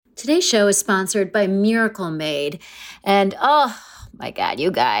Today's show is sponsored by Miracle Made. And oh my God, you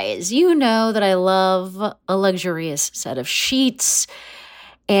guys, you know that I love a luxurious set of sheets.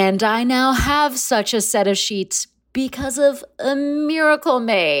 And I now have such a set of sheets because of a Miracle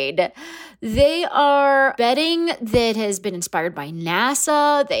Made. They are bedding that has been inspired by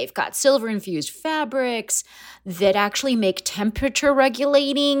NASA. They've got silver-infused fabrics that actually make temperature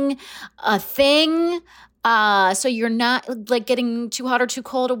regulating a thing. So you're not like getting too hot or too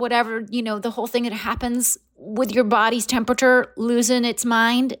cold or whatever, the whole thing that happens with your body's temperature losing its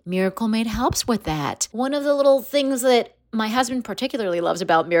mind. Miracle Made helps with that. One of the little things that my husband particularly loves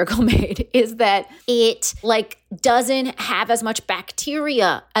about Miracle Made is that it doesn't have as much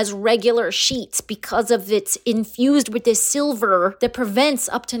bacteria as regular sheets because of it's infused with this silver that prevents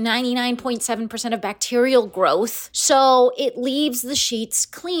up to 99.7% of bacterial growth. So it leaves the sheets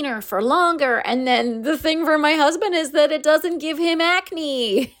cleaner for longer. And then the thing for my husband is that it doesn't give him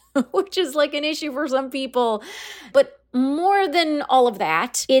acne, which is like an issue for some people. But more than all of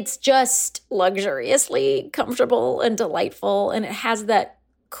that, it's just luxuriously comfortable and delightful, and it has that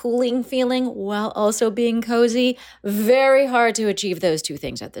cooling feeling while also being cozy. Very hard to achieve those two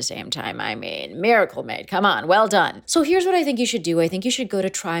things at the same time. I mean, Miracle Made, come on, well done. So here's what I think you should do. I think you should go to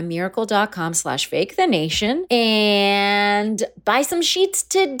trymiracle.com/fakethenation and buy some sheets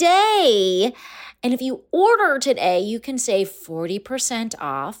today. And if you order today, you can save 40%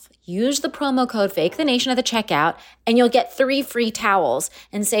 off. Use the promo code FAKETHENATION at the checkout, and you'll get 3 free towels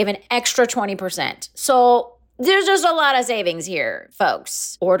and save an extra 20%. So there's just a lot of savings here,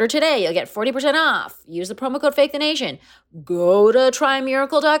 folks. Order today. You'll get 40% off. Use the promo code FAKETHENATION. Go to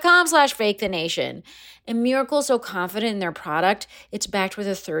trymiracle.com/FakeTheNation. And Miracle's so confident in their product, it's backed with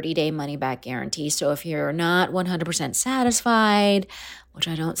a 30-day money-back guarantee. So if you're not 100% satisfied, which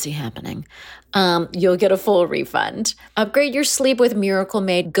I don't see happening, you'll get a full refund. Upgrade your sleep with Miracle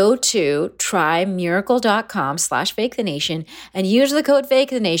Made. Go to trymiracle.com/FakeTheNation and use the code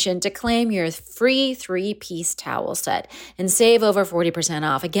FakeTheNation to claim your free 3-piece towel set and save over 40%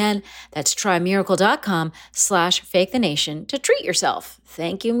 off. Again, that's trymiracle.com/FakeTheNation to treat yourself.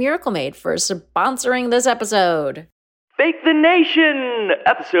 Thank you, Miracle Made, for sponsoring this episode. Fake the Nation,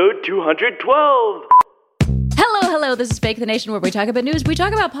 episode 212. Hello, this is Fake the Nation, where we talk about news, we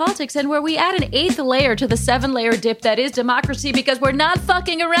talk about politics, and where we add an 8th layer to the 7-layer dip that is democracy because we're not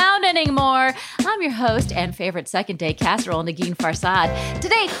fucking around anymore. I'm your host and favorite second-day casserole, Negin Farsad.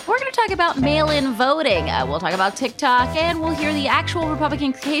 Today, we're going to talk about mail-in voting. We'll talk about TikTok, and we'll hear the actual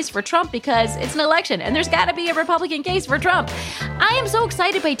Republican case for Trump because it's an election, and there's got to be a Republican case for Trump. I am so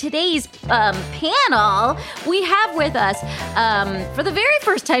excited by today's panel. We have with us, for the very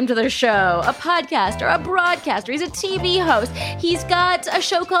first time to the show, a podcaster, a broadcaster. He's a TV host. He's got a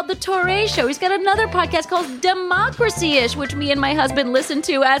show called The Touré Show. He's got another podcast called Democracy-ish, which me and my husband listen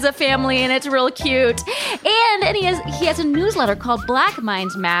to as a family, and it's real cute. And he has a newsletter called Black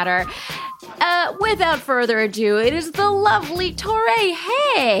Minds Matter. Without further ado, it is the lovely Touré.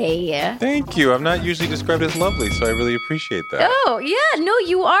 Hey! Thank you. I'm not usually described as lovely, so I really appreciate that. Oh, yeah. No,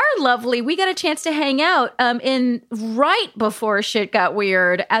 you are lovely. We got a chance to hang out right before shit got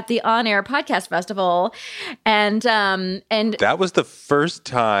weird at the On Air Podcast Festival. And that was the first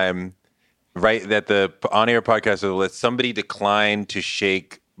time, right, that the On Air Podcast Festival, somebody declined to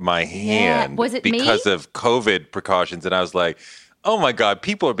shake my hand. Was it because of COVID precautions. And I was like, oh my God,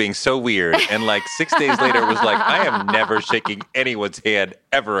 people are being so weird. And 6 days later, it was like, I am never shaking anyone's hand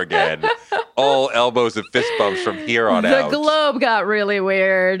ever again. All elbows and fist bumps from here on out. The globe got really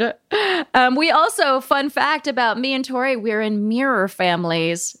weird. We also, fun fact about me and Touré, we're in mirror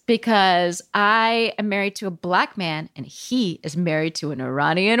families because I am married to a black man and he is married to an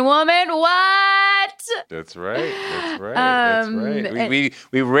Iranian woman. What? That's right. That's right.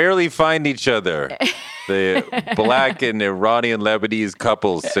 We rarely find each other. The black and Iranian Lebanese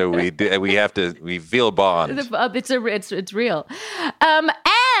couples, so we feel a bond. It's real.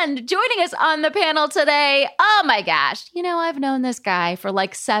 And joining us on the panel today, oh my gosh, I've known this guy for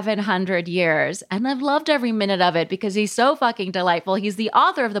 700 years, and I've loved every minute of it because he's so fucking delightful. He's the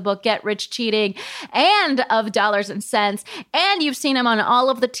author of the book Get Rich Cheating and of Dollars and Cents, and you've seen him on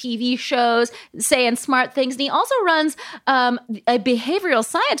all of the TV shows saying smart things. And he also runs a behavioral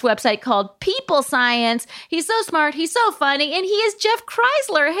science website called People Science. He's so smart, he's so funny, and he is Jeff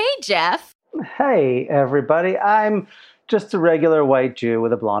Kreisler. Hey, Jeff. Hey, everybody. I'm just a regular white Jew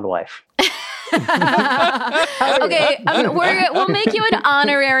with a blonde wife. Okay, we'll make you an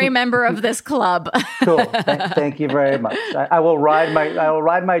honorary member of this club. Cool. Thank you very much. I will ride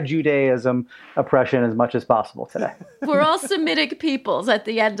my Judaism oppression as much as possible today. We're all Semitic peoples at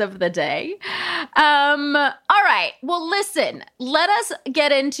the end of the day. All right. Well, listen, let us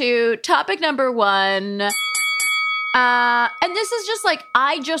get into topic number one. And this is just like,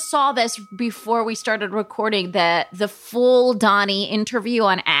 I just saw this before we started recording the full Donnie interview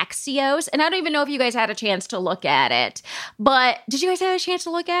on Axios. And I don't even know if you guys had a chance to look at it. But did you guys have a chance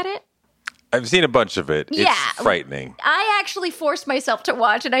to look at it? I've seen a bunch of it. Yeah. It's frightening. I actually forced myself to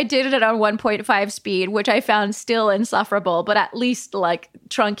watch it. I did it on 1.5 speed, which I found still insufferable, but at least like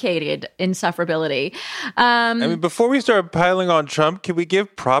truncated insufferability. I mean, before we start piling on Trump, can we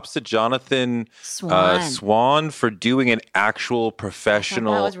give props to Jonathan Swan for doing an actual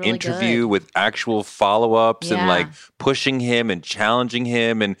professional really interview good. with actual follow-ups and Yeah. like pushing him and challenging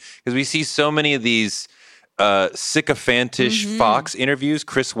him? And because we see so many of these sycophantish Fox interviews,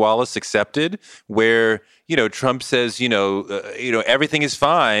 Chris Wallace accepted, where, Trump says, everything is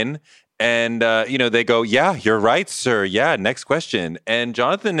fine. And, they go, yeah, you're right, sir. Yeah, next question. And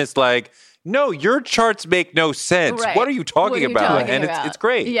Jonathan is like, no, your charts make no sense. Right. What are you talking about? And about? it's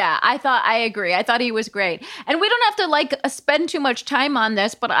great. Yeah, I agree. I thought he was great. And we don't have to spend too much time on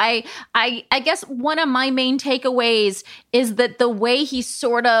this, but I guess one of my main takeaways is that the way he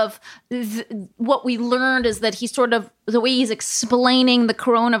sort of, what we learned is that he sort of, the way he's explaining the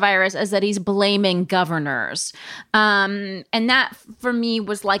coronavirus is that he's blaming governors. And that for me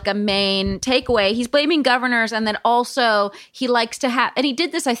was like a main takeaway. He's blaming governors, and then also he likes to have, and he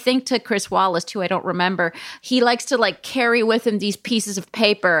did this, I think, to Chris Wallace too, I don't remember. He likes to like carry with him these pieces of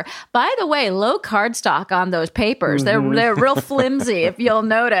paper. By the way, low cardstock on those papers. They're real flimsy, if you'll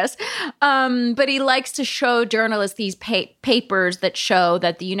notice. But he likes to show journalists these papers that show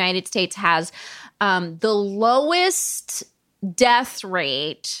that the United States has the lowest death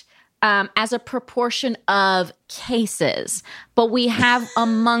rate as a proportion of cases, but we have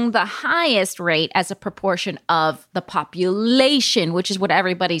among the highest rate as a proportion of the population, which is what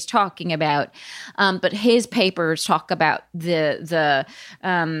everybody's talking about. But his papers talk about the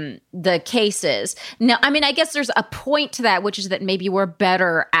cases. Now, I mean, I guess there's a point to that, which is that maybe we're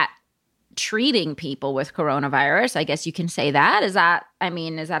better at treating people with coronavirus. I guess you can say that. Is that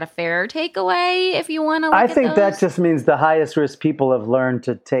a fair takeaway if you want to look I at think those? that just means the highest risk people have learned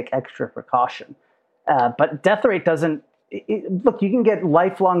to take extra precaution. But death rate doesn't, look, you can get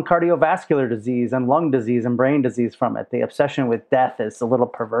lifelong cardiovascular disease and lung disease and brain disease from it. The obsession with death is a little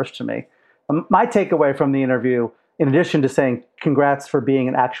perverse to me. My takeaway from the interview, in addition to saying congrats for being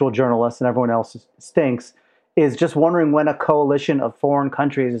an actual journalist and everyone else stinks, is just wondering when a coalition of foreign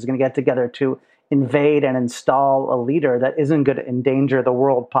countries is going to get together to invade and install a leader that isn't going to endanger the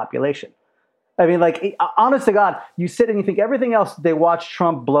world population. I mean, like, honest to God, you sit and you think everything else, they watch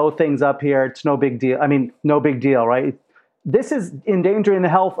Trump blow things up here. It's no big deal. I mean, no big deal, right? This is endangering the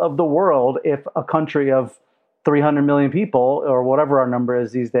health of the world if a country of 300 million people, or whatever our number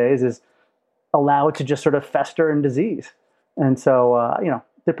is these days, is allowed to just sort of fester in disease. And so,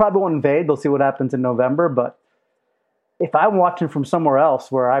 they probably won't invade. They'll see what happens in November. But if I'm watching from somewhere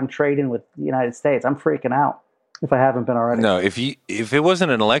else where I'm trading with the United States, I'm freaking out if I haven't been already. No, if it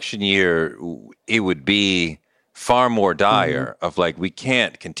wasn't an election year, it would be far more dire of like, we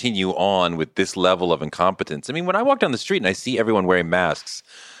can't continue on with this level of incompetence. I mean, when I walk down the street and I see everyone wearing masks,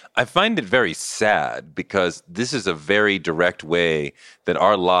 I find it very sad because this is a very direct way that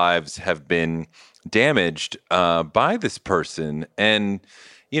our lives have been damaged by this person. And,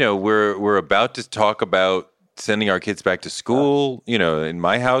 we're about to talk about sending our kids back to school. In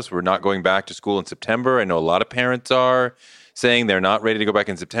my house, we're not going back to school in September. I know a lot of parents are saying they're not ready to go back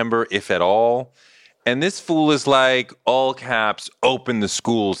in September, if at all. And this fool is like, all caps, open the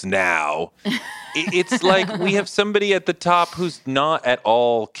schools now. It's like we have somebody at the top who's not at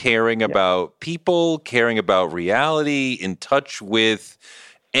all caring about people, caring about reality, in touch with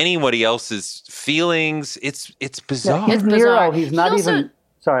anybody else's feelings. It's bizarre. He's Nero. He's not even...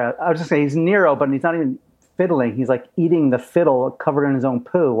 Sorry, I was just saying he's Nero, but he's not even fiddling. He's like eating the fiddle covered in his own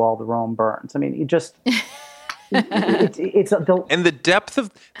poo while the Rome burns. I mean, he just... and the depth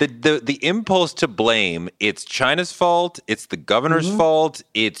of the impulse to blame, it's China's fault, it's the governor's fault,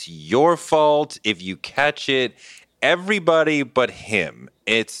 it's your fault if you catch it, everybody but him.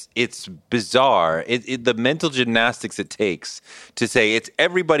 It's bizarre. The mental gymnastics it takes to say it's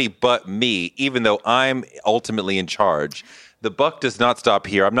everybody but me, even though I'm ultimately in charge. The buck does not stop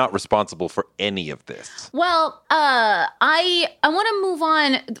here. I'm not responsible for any of this. Well, I want to move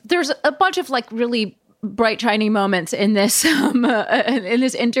on. There's a bunch of like really bright, shiny moments in this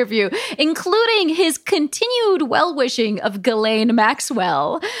interview, including his continued well-wishing of Ghislaine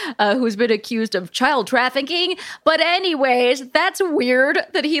Maxwell, who's been accused of child trafficking. But anyways, that's weird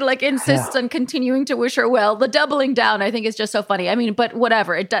that he insists on continuing to wish her well. The doubling down, I think, is just so funny. I mean, but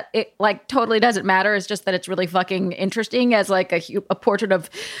whatever. It totally doesn't matter. It's just that it's really fucking interesting as a portrait of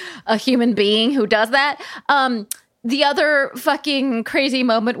a human being who does that. The other fucking crazy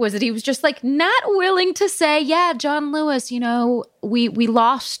moment was that he was just not willing to say, yeah, John Lewis, we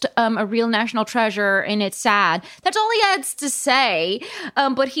lost a real national treasure and it's sad. That's all he had to say.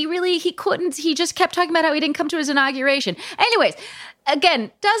 But he couldn't. He just kept talking about how he didn't come to his inauguration. Anyways, again,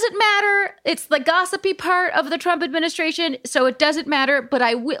 doesn't matter. It's the gossipy part of the Trump administration, so it doesn't matter. But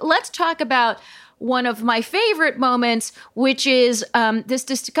let's talk about one of my favorite moments, which is this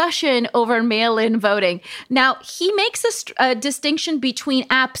discussion over mail-in voting. Now, he makes a distinction between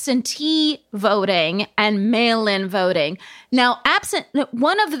absentee voting and mail-in voting. Now,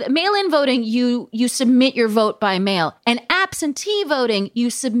 mail-in voting, you submit your vote by mail, and absentee voting,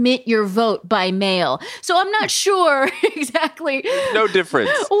 you submit your vote by mail. So I'm not sure exactly. No difference.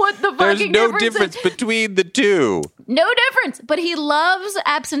 What the fucking There's no difference between the two. No difference. But he loves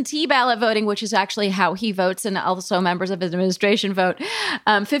absentee ballot voting, which is actually how he votes, and also members of his administration vote.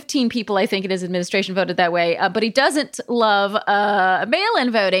 15 people, I think, in his administration voted that way. But he doesn't love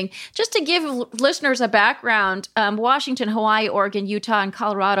mail-in voting. Just to give listeners a background, Washington, Hawaii, Oregon, Utah, and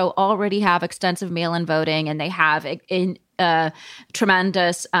Colorado already have extensive mail-in voting, and they have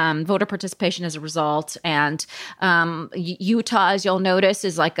tremendous voter participation as a result. And Utah, as you'll notice,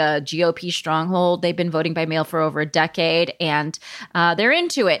 is like a GOP stronghold. They've been voting by mail for over a decade, and they're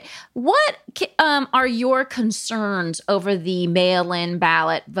into it. What are your concerns over the mail-in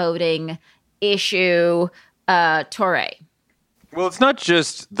ballot voting issue, Touré? Well, it's not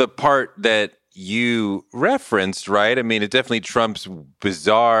just the part that you referenced, right? I mean, it's definitely Trump's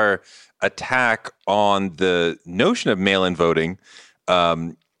bizarre attack on the notion of mail-in voting,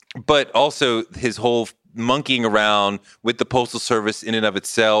 but also his whole monkeying around with the Postal Service in and of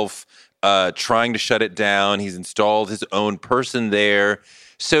itself, trying to shut it down. He's installed his own person there.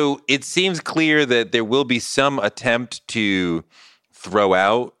 So it seems clear that there will be some attempt to throw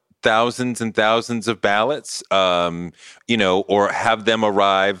out thousands and thousands of ballots, or have them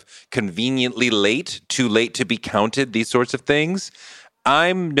arrive conveniently late, too late to be counted, these sorts of things.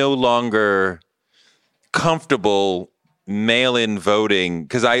 I'm no longer comfortable mail-in voting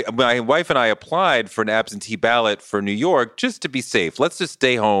because my wife and I applied for an absentee ballot for New York just to be safe. Let's just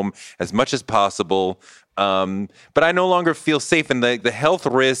stay home as much as possible. But I no longer feel safe, and the health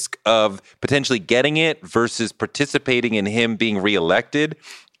risk of potentially getting it versus participating in him being reelected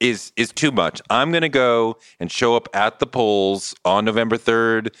is too much. I'm going to go and show up at the polls on November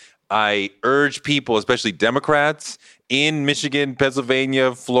 3rd. I urge people, especially Democrats in Michigan,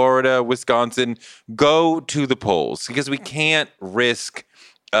 Pennsylvania, Florida, Wisconsin, go to the polls because we can't risk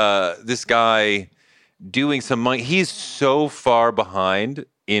this guy doing some money. He's so far behind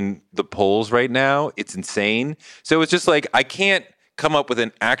in the polls right now. It's insane. So it's just I can't come up with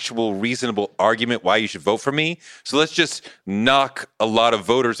an actual reasonable argument why you should vote for me. So let's just knock a lot of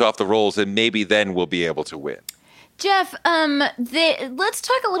voters off the rolls and maybe then we'll be able to win. Jeff, let's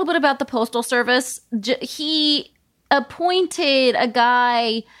talk a little bit about the Postal Service. He appointed a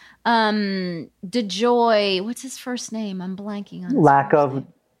guy, DeJoy. What's his first name? I'm blanking on his lack of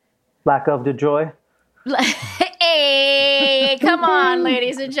DeJoy. Hey, come on,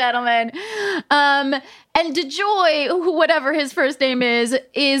 ladies and gentlemen. And DeJoy, whatever his first name is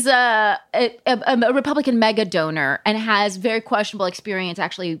a Republican mega donor and has very questionable experience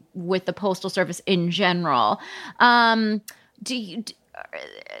actually with the Postal Service in general.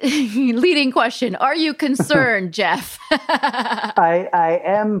 Leading question: are you concerned, Jeff? I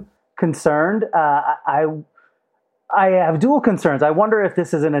am concerned. I have dual concerns. I wonder if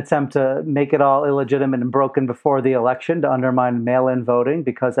this is an attempt to make it all illegitimate and broken before the election to undermine mail-in voting,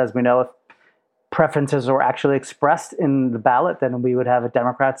 because as we know, if preferences were actually expressed in the ballot, then we would have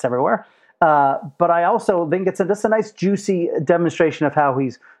Democrats everywhere. But I also think it's just a nice, juicy demonstration of how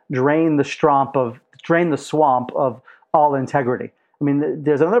he's drained the swamp of all integrity. I mean,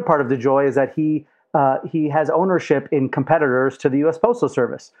 there's another part of the joy is that he has ownership in competitors to the U.S. Postal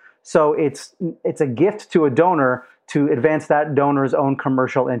Service. So it's a gift to a donor to advance that donor's own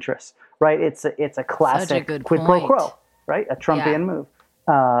commercial interests, right? It's a classic quid pro quo, right? A Trumpian move.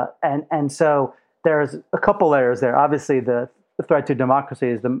 And so there's a couple layers there. Obviously, the threat to democracy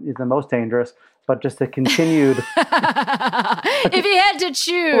is the most dangerous, but just the continued. If he had to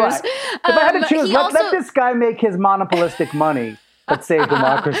choose, right. If I had to choose, let this guy make his monopolistic money, but save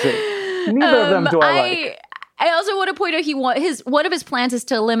democracy. Neither of them do I like. I also want to point out one of his plans is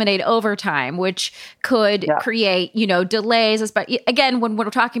to eliminate overtime, which could create, delays. Again, when we're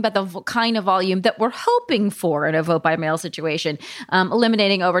talking about the kind of volume that we're hoping for in a vote by mail situation,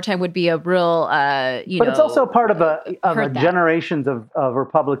 eliminating overtime would be a real, But it's also part of a generations of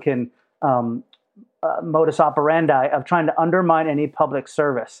Republican modus operandi of trying to undermine any public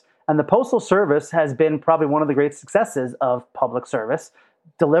service. And the Postal Service has been probably one of the great successes of public service,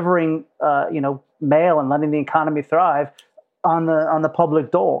 delivering, mail and letting the economy thrive on the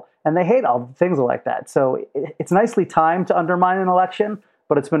public dole. And they hate all things like that. So it's nicely timed to undermine an election,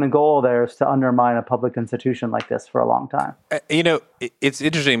 but it's been a goal of theirs to undermine a public institution like this for a long time. It's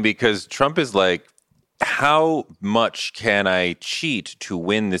interesting because Trump is like, how much can I cheat to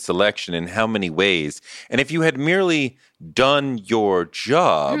win this election, in how many ways? And if you had merely done your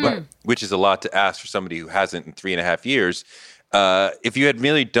job, which is a lot to ask for somebody who hasn't in 3.5 years, if you had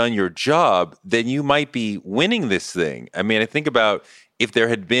merely done your job, then you might be winning this thing. I mean, I think about if there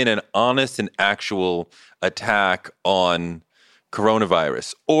had been an honest and actual attack on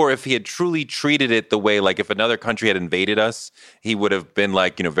coronavirus, or if he had truly treated it the way, like if another country had invaded us, he would have been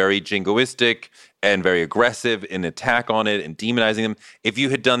like, very jingoistic and very aggressive in attack on it and demonizing them. If you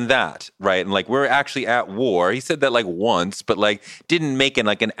had done that, right, and like we're actually at war, he said that like once, but like didn't make it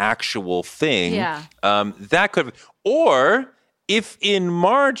like an actual thing. Yeah. That could have, or if in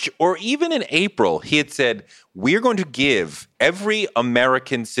March or even in April, he had said, we're going to give every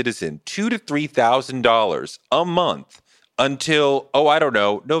American citizen $2,000 to $3,000 a month until,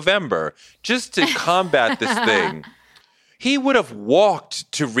 November, just to combat this thing, he would have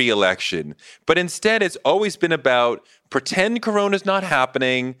walked to re-election. But instead, it's always been about pretend Corona's not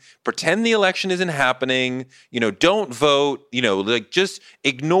happening, pretend the election isn't happening, don't vote, just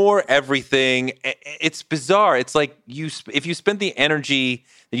ignore everything. It's bizarre. It's like if you spent the energy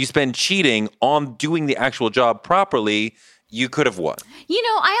that you spend cheating on doing the actual job properly, you could have won.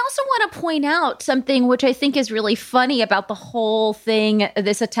 I also want to point out something which I think is really funny about the whole thing,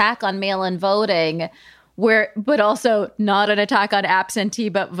 this attack on mail-in voting, but also not an attack on absentee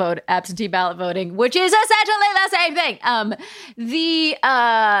ballot voting, which is essentially the same thing.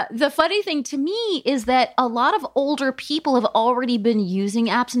 The funny thing to me is that a lot of older people have already been using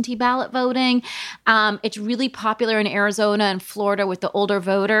absentee ballot voting. It's really popular in Arizona and Florida with the older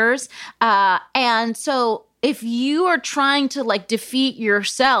voters. And so if you are trying to defeat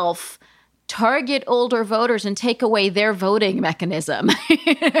yourself, target older voters and take away their voting mechanism.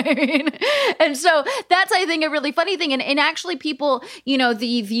 And so that's, I think, a really funny thing. And actually people,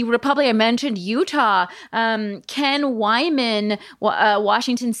 the Republic, I mentioned Utah, Ken Wyman,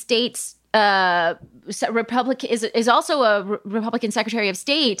 Washington State's Republican is also a Republican Secretary of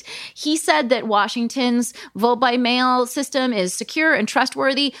State. He said that Washington's vote by mail system is secure and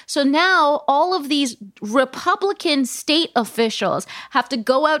trustworthy. So now all of these Republican state officials have to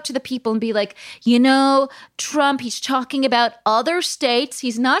go out to the people and be like, Trump, he's talking about other states.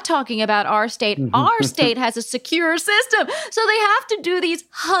 He's not talking about our state. Our state has a secure system. So they have to do these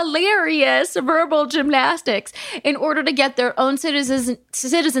hilarious verbal gymnastics in order to get their own citizens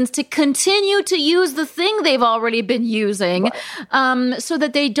to continue to use the thing they've already been using, so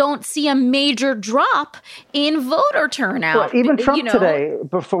that they don't see a major drop in voter turnout. Well, even Trump today,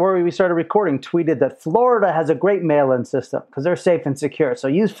 before we started recording, tweeted that Florida has a great mail-in system because they're safe and secure. So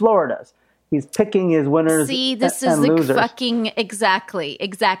use Florida's. He's picking his winners. See, this is the losers. Fucking exactly.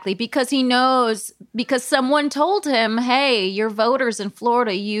 Because he knows, because someone told him, hey, your voters in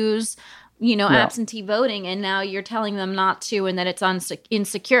Florida use absentee voting, and now you're telling them not to, and that it's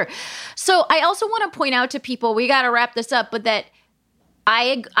insecure. So I also want to point out to people, we got to wrap this up, but that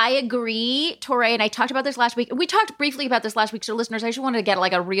I agree, Touré, and I talked about this last week. We talked briefly about this last week, so listeners, I just wanted to get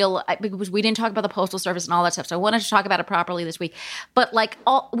a real, because we didn't talk about the Postal Service and all that stuff, so I wanted to talk about it properly this week. But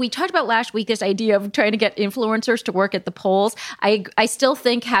we talked about last week, this idea of trying to get influencers to work at the polls. I still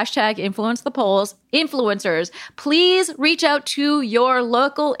think hashtag influence the polls. Influencers, please reach out to your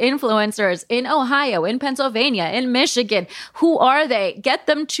local influencers in Ohio, in Pennsylvania, in Michigan. Who are they? Get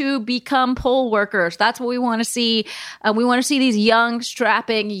them to become poll workers. That's what we want to see. We want to see these young,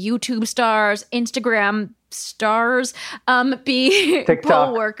 strapping YouTube stars, Instagram stars be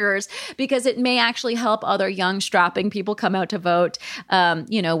poll workers, because it may actually help other young strapping people come out to vote.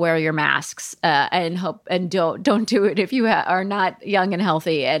 Wear your masks and don't do it if you are not young and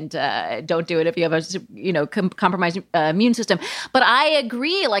healthy, and don't do it if you have a compromised immune system. But I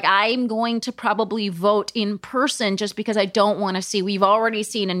agree, I'm going to probably vote in person just because I don't want to see. We've already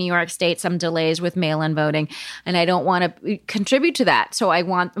seen in New York State some delays with mail-in voting, and I don't want to contribute to that. So I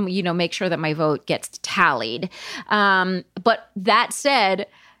want make sure that my vote gets tallied. But that said,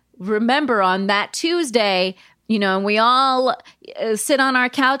 remember on that Tuesday, and we all sit on our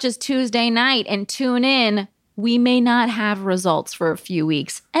couches Tuesday night and tune in, we may not have results for a few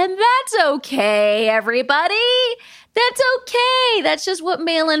weeks. And that's okay, everybody. That's okay. That's just what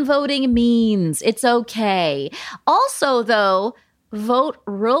mail-in voting means. It's okay. Also, though, vote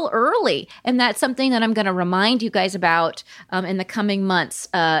real early. And that's something that I'm going to remind you guys about in the coming months.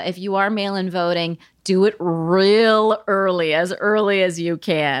 If you are mail-in voting, do it real early as you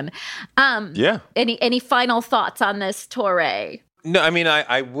can. Any final thoughts on this, Touré? No, I mean,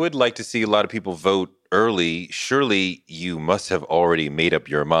 I would like to see a lot of people vote early. Surely you must have already made up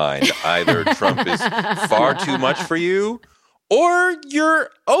your mind. Either Trump is far too much for you, or you're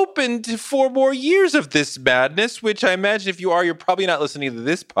open to 4 more years of this madness, which I imagine if you are, you're probably not listening to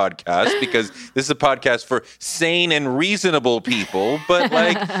this podcast because this is a podcast for sane and reasonable people. But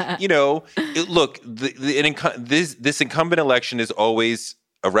look, this incumbent election is always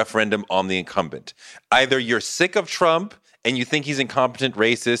a referendum on the incumbent. Either you're sick of Trump and you think he's incompetent,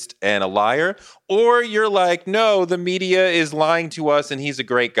 racist, and a liar, or you're like, no, the media is lying to us and he's a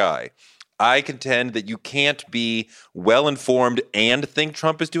great guy. I contend that you can't be well-informed and think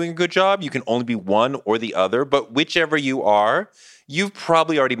Trump is doing a good job. You can only be one or the other, but whichever you are, you've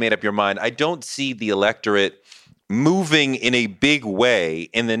probably already made up your mind. I don't see the electorate moving in a big way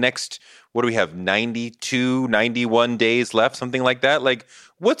in the next, what do we have, 92, 91 days left, something like that? Like,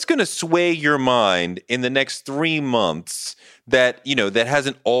 what's going to sway your mind in the next 3 months that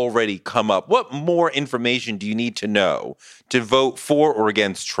hasn't already come up? What more information do you need to know to vote for or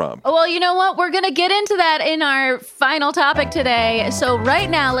against Trump? Well, you know what? We're going to get into that in our final topic today. So right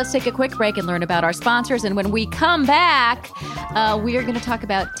now, let's take a quick break and learn about our sponsors. And when we come back, we are going to talk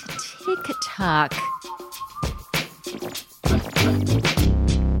about TikTok.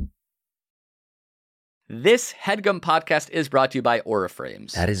 This HeadGum podcast is brought to you by Aura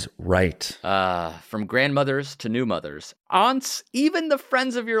Frames. That is right. From grandmothers to new mothers, aunts, even the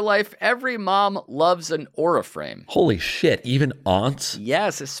friends of your life, every mom loves an Aura Frame. Holy shit, even aunts?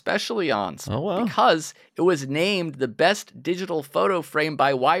 Yes, especially aunts. Oh, wow. Because it was named the best digital photo frame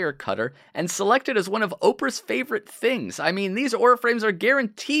by Wirecutter and selected as one of Oprah's favorite things. I mean, these Aura Frames are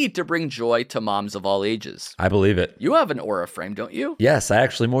guaranteed to bring joy to moms of all ages. I believe it. You have an Aura Frame, don't you? Yes, I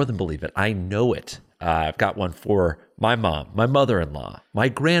actually more than believe it. I know it. I've got one for my mom, my mother-in-law, my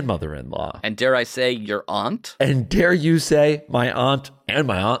grandmother-in-law. And dare I say, your aunt? And dare you say, my aunt and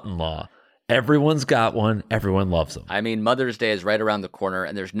my aunt-in-law. Everyone's got one. Everyone loves them. I mean, Mother's Day is right around the corner,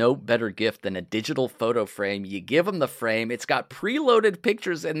 and there's no better gift than a digital photo frame. You give them the frame. It's got preloaded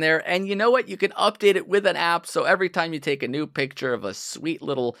pictures in there, and you know what? You can update it with an app, so every time you take a new picture of a sweet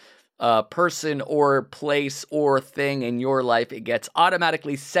little person or place or thing in your life, it gets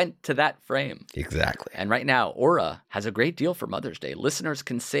automatically sent to that frame. Exactly. And right now, Aura has a great deal for Mother's Day. Listeners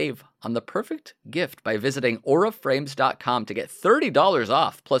can save on the perfect gift by visiting auraframes.com to get $30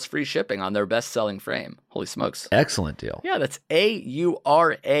 off plus free shipping on their best-selling frame. Holy smokes. Excellent deal. Yeah, that's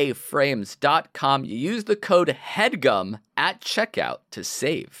auraframes.com. You use the code HEADGUM at checkout to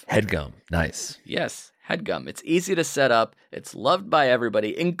save. HeadGum. Nice. Yes. HeadGum. It's easy to set up. It's loved by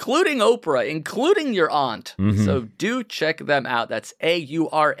everybody, including Oprah, including your aunt. Mm-hmm. So do check them out. That's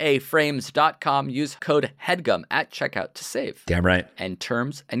auraframes.com. Use code HEADGUM at checkout to save. Damn right. And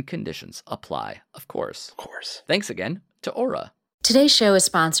terms and conditions apply, of course. Of course. Thanks again to Aura. Today's show is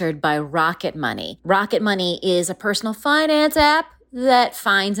sponsored by Rocket Money. Rocket Money is a personal finance app that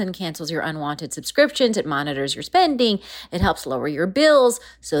finds and cancels your unwanted subscriptions. It monitors your spending. It helps lower your bills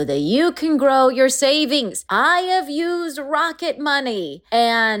so that you can grow your savings. I have used Rocket Money.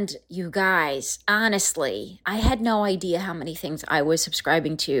 And you guys, honestly, I had no idea how many things I was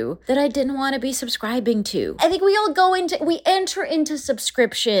subscribing to that I didn't want to be subscribing to. I think we enter into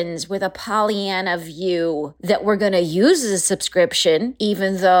subscriptions with a Pollyanna view that we're going to use a subscription,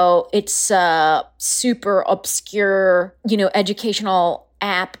 even though it's super obscure, educational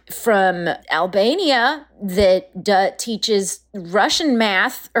app from Albania that teaches Russian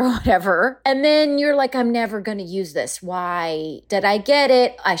math or whatever. And then you're like, I'm never going to use this. Why did I get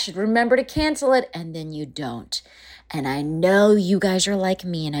it? I should remember to cancel it. And then you don't. And I know you guys are like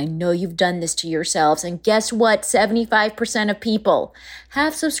me, and I know you've done this to yourselves. And guess what? 75% of people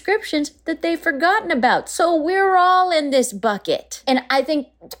have subscriptions that they've forgotten about. So we're all in this bucket. And I think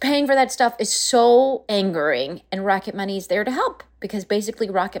paying for that stuff is so angering, and Rocket Money is there to help. Because basically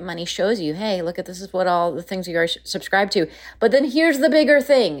Rocket Money shows you, hey, look at this is what all the things you are subscribed to. But then here's the bigger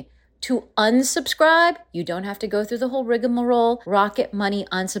thing. To unsubscribe, you don't have to go through the whole rigmarole. Rocket Money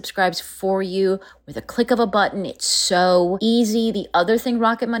unsubscribes for you with a click of a button. It's so easy. The other thing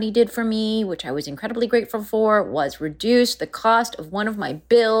Rocket Money did for me, which I was incredibly grateful for, was reduce the cost of one of my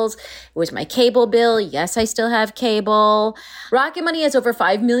bills. It was my cable bill. Yes, I still have cable. Rocket Money has over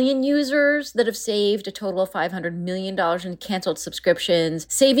 5 million users that have saved a total of $500 million in canceled subscriptions,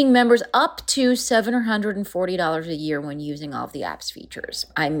 saving members up to $740 a year when using all of the app's features.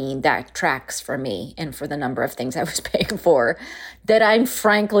 I mean, that tracks for me and for the number of things I was paying for that I'm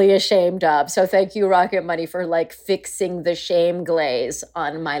frankly ashamed of. So thank you, Rocket Money, for fixing the shame glaze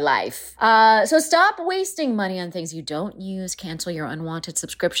on my life. So stop wasting money on things you don't use. Cancel your unwanted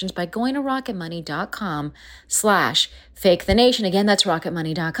subscriptions by going to rocketmoney.com/fakethenation. Again, that's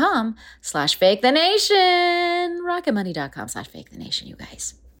rocketmoney.com/fakethenation. rocketmoney.com/fakethenation, you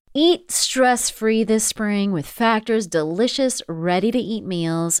guys. Eat stress-free this spring with Factor's delicious, ready-to-eat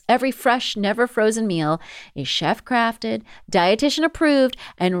meals. Every fresh, never-frozen meal is chef-crafted, dietitian-approved,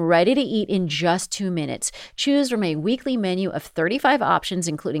 and ready to eat in just 2 minutes. Choose from a weekly menu of 35 options,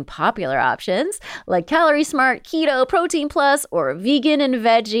 including popular options like Calorie Smart, Keto, Protein Plus, or Vegan and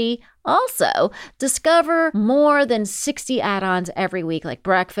Veggie. Also, discover more than 60 add-ons every week, like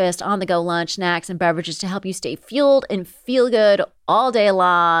breakfast, on-the-go lunch, snacks, and beverages to help you stay fueled and feel good all day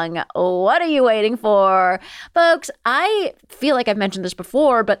long. What are you waiting for? Folks, I feel like I've mentioned this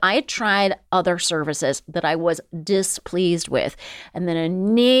before, but I had tried other services that I was displeased with. And then a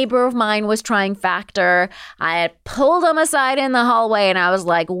neighbor of mine was trying Factor. I had pulled them aside in the hallway and I was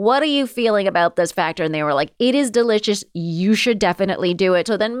like, what are you feeling about this Factor? And they were like, it is delicious. You should definitely do it.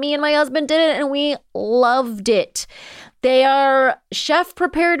 So then me and my husband did it and we loved it. They are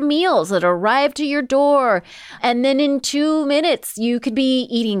chef-prepared meals that arrive to your door, and then in 2 minutes, you could be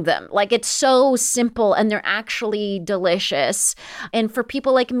eating them. It's so simple, and they're actually delicious. And for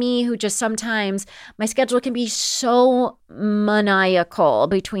people like me who just sometimes, my schedule can be so maniacal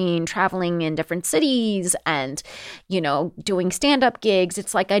between traveling in different cities and, doing stand-up gigs.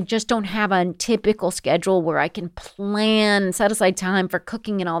 It's like I just don't have a typical schedule where I can plan, set aside time for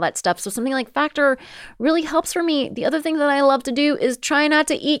cooking and all that stuff. So something like Factor really helps for me. The other thing that I love to do is try not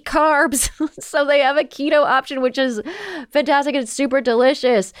to eat carbs. So they have a keto option, which is fantastic. It's super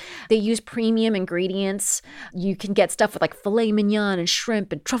delicious. They use premium ingredients. You can get stuff with filet mignon and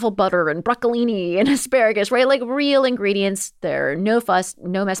shrimp and truffle butter and broccolini and asparagus, right? Real ingredients. They're no fuss,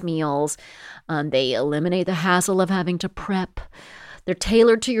 no mess meals. They eliminate the hassle of having to prep. They're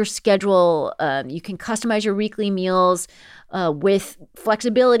tailored to your schedule. You can customize your weekly meals with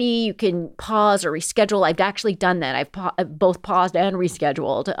flexibility. You can pause or reschedule. I've actually done that. I've both paused and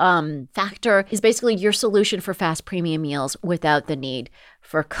rescheduled. Factor is basically your solution for fast premium meals without the need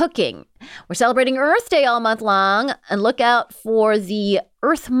for cooking. We're celebrating Earth Day all month long, and look out for the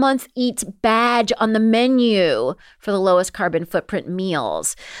Earth Month Eats badge on the menu for the lowest carbon footprint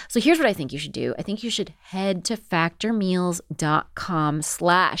meals. So here's what I think you should do. I think you should head to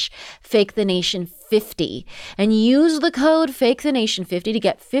factormeals.com/fakethenation50 and use the code fakethenation50 to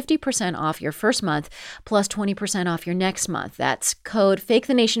get 50% off your first month plus 20% off your next month. That's code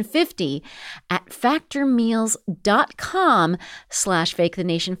fakethenation50 at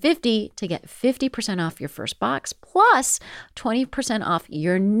factormeals.com/fakethenation50 to get 50% off your first box plus 20% off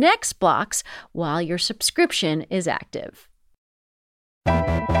your next box while your subscription is active.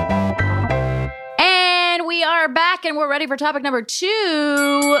 And we are back and we're ready for topic number 2.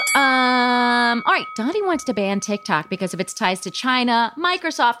 All right, Donnie wants to ban TikTok because of its ties to China.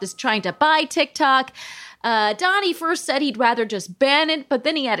 Microsoft is trying to buy TikTok. Donnie first said he'd rather just ban it, but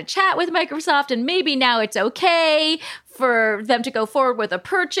then he had a chat with Microsoft and maybe now it's okay for them to go forward with a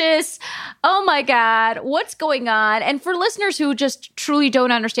purchase. Oh my God, what's going on? And for listeners who just truly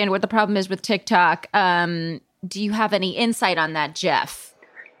don't understand what the problem is with TikTok, do you have any insight on that, Jeff?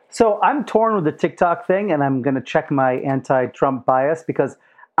 So I'm torn with the TikTok thing, and I'm going to check my anti-Trump bias because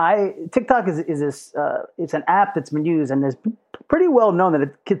TikTok is it's an app that's been used and is pretty well known that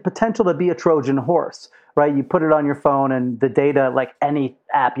it could potential to be a Trojan horse, right? You put it on your phone and the data, like any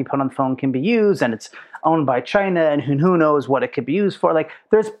app you put on the phone, can be used, and it's owned by China, and who knows what it could be used for.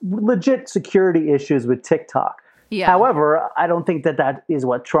 There's legit security issues with TikTok. Yeah. However, I don't think that is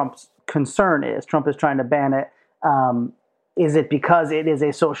what Trump's concern is. Trump is trying to ban it. Is it because it is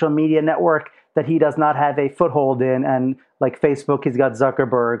a social media network that he does not have a foothold in? And like Facebook, he's got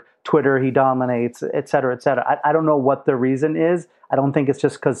Zuckerberg. Twitter, he dominates, et cetera, et cetera. I don't know what the reason is. I don't think it's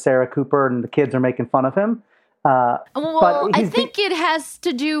just because Sarah Cooper and the kids are making fun of him. Well, I think it has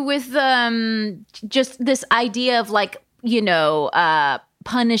to do with just this idea of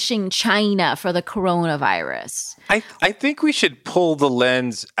punishing China for the coronavirus. I think we should pull the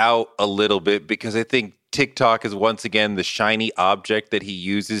lens out a little bit because I think TikTok is once again the shiny object that he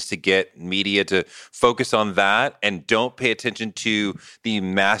uses to get media to focus on that and don't pay attention to the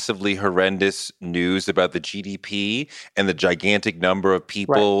massively horrendous news about the GDP and the gigantic number of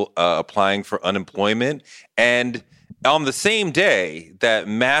people applying for unemployment. And on the same day that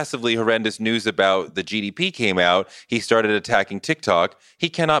massively horrendous news about the GDP came out, he started attacking TikTok. He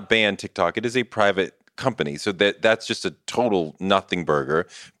cannot ban TikTok. It is a private company. So that's just a total nothing burger.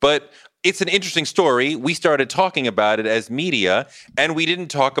 But it's an interesting story. We started talking about it as media, and we didn't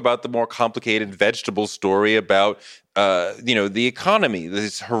talk about the more complicated vegetable story about, the economy,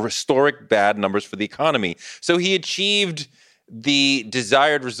 these historic bad numbers for the economy. So he achieved the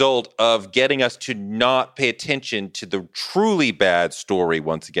desired result of getting us to not pay attention to the truly bad story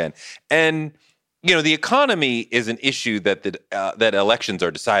once again. And the economy is an issue that that elections are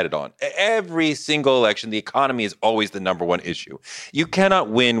decided on. Every single election, the economy is always the number one issue. You cannot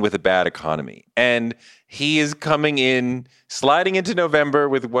win with a bad economy. And he is sliding into November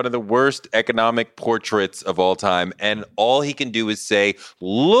with one of the worst economic portraits of all time. And all he can do is say,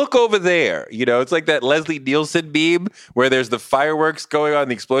 look over there. It's like that Leslie Nielsen meme where there's the fireworks going on,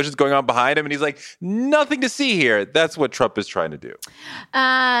 the explosions going on behind him. And he's like, nothing to see here. That's what Trump is trying to do.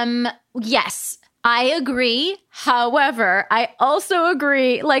 Yes. I agree. However, I also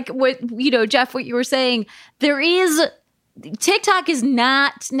agree, like what, Jeff, what you were saying, TikTok is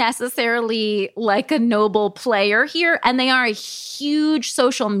not necessarily like a noble player here, and they are a huge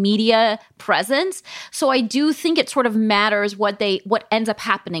social media presence. So I do think it sort of matters what ends up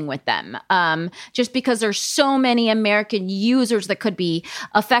happening with them, just because there's so many American users that could be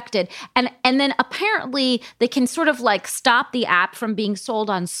affected. And then apparently they can sort of like stop the app from being sold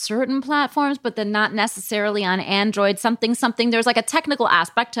on certain platforms, but then not necessarily on Android, something. There's like a technical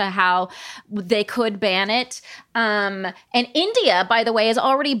aspect to how they could ban it. And India, by the way, has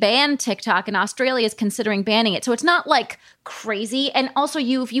already banned TikTok, and Australia is considering banning it. So it's not like crazy. And also,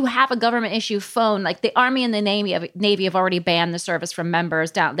 if you have a government issue phone, like the Army and the Navy have already banned the service from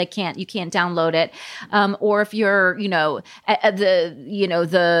members. You can't download it. Or if you're, the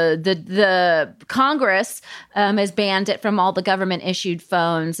Congress has banned it from all the government issued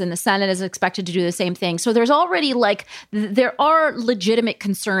phones, and the Senate is expected to do the same thing. So there's already there are legitimate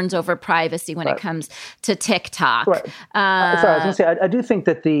concerns over privacy when it comes to TikTok. Right. Sorry, I was going to say, I do think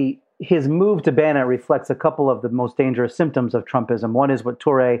that his move to ban it reflects a couple of the most dangerous symptoms of Trumpism. One is what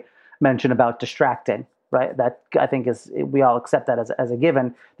Touré mentioned about distracting, right? That I think we all accept that as a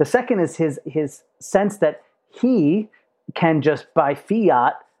given. The second is his sense that he can just by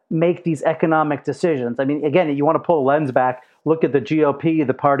fiat make these economic decisions. I mean, again, you want to pull a lens back, look at the GOP,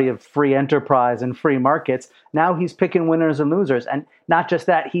 the party of free enterprise and free markets. Now he's picking winners and losers. And not just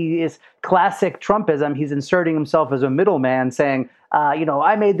that, he is classic Trumpism. He's inserting himself as a middleman saying,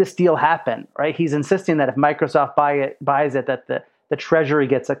 I made this deal happen, right? He's insisting that if Microsoft buys it, that the Treasury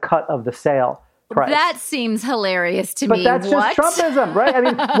gets a cut of the sale price. That seems hilarious to me. But that's just Trumpism, right? I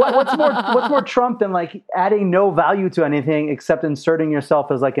mean, what's more Trump than like adding no value to anything except inserting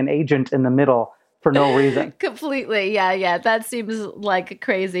yourself as like an agent in the middle for no reason? Completely. Yeah. That seems like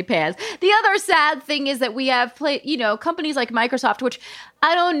crazy pants. The other sad thing is that we have companies like Microsoft, which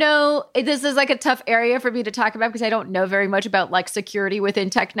I don't know. This is like a tough area for me to talk about because I don't know very much about like security within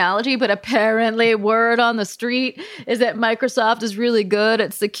technology, but apparently word on the street is that Microsoft is really good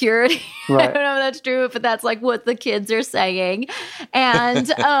at security. Right. I don't know if that's true, but that's like what the kids are saying.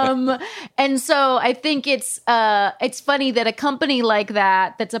 And, and so I think it's funny that a company like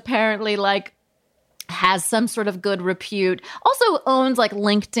that's apparently like has some sort of good repute, also owns like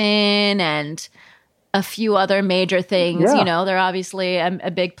LinkedIn and a few other major things. Yeah. They're obviously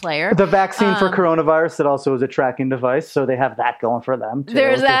a big player. The vaccine for coronavirus that also is a tracking device, so they have that going for them too.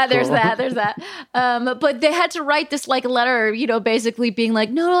 There's that. But they had to write this like letter, basically being like,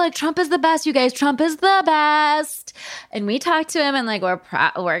 no, like Trump is the best, you guys. Trump is the best. And we talked to him and like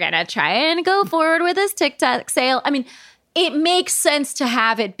we're gonna try and go forward with this TikTok sale. I mean, it makes sense to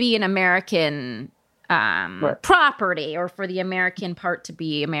have it be an American property, or for the American part to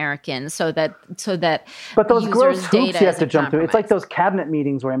be American, so that. But those gross hoops you have to jump through. It's like those cabinet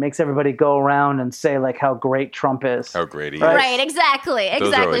meetings where it makes everybody go around and say like how great Trump is. How great he is. Right, exactly.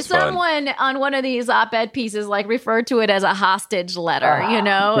 Someone on one of these op-ed pieces like referred to it as a hostage letter.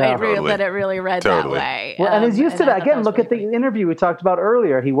 It really read that way. Well, and he's used to that. Again, look at the interview we talked about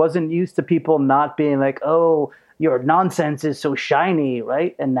earlier. He wasn't used to people not being like, oh, your nonsense is so shiny,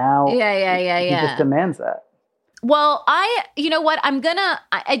 right? And now he just demands that. Well, you know what?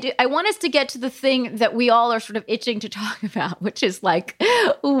 I want us to get to the thing that we all are sort of itching to talk about, which is like,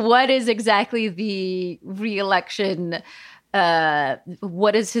 what is exactly the re-election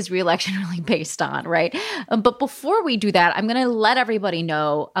what is his reelection really based on, right? But before we do that, I'm going to let everybody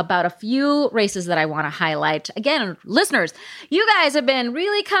know about a few races that I want to highlight. Again, listeners, you guys have been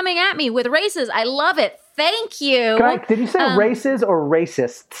really coming at me with races. I love it. Thank you. Did you say races or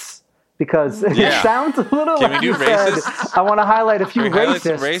racists? Because it sounds a little Can like we do you said, racists? I want to highlight a few Can we highlight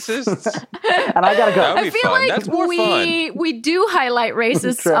some racists. racists? And I got to go. That would be I feel fun. like That's more fun. we do highlight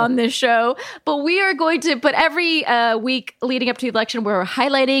racists True. on this show, but we are going to put every week leading up to the election, we're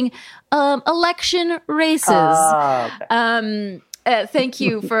highlighting election races. Okay. Thank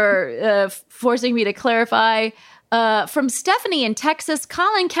you for forcing me to clarify. From Stephanie in Texas,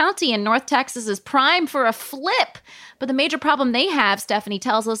 Collin County in North Texas is prime for a flip. But the major problem they have, Stephanie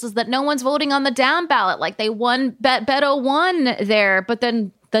tells us, is that no one's voting on the down ballot. Like they won, Beto won there, but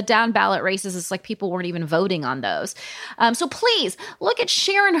then the down ballot races, it's like people weren't even voting on those. So please look at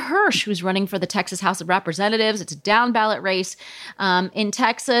Sharon Hirsch, who's running for the Texas House of Representatives. It's a down ballot race in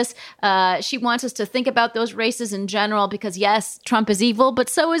Texas. She wants us to think about those races in general because, yes, Trump is evil, but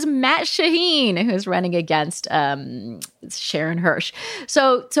so is Matt Shaheen, who's running against Sharon Hirsch.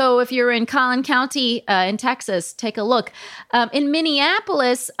 So if you're in Collin County in Texas, take a look. In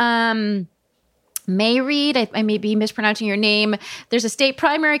Minneapolis, Mayreed, I may be mispronouncing your name. There's a state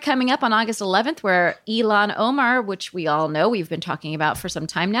primary coming up on August 11th where Ilhan Omar, which we all know we've been talking about for some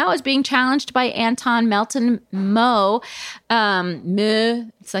time now, is being challenged by Anton Melton Mo.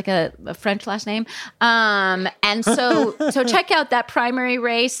 It's like a French last name. And so check out that primary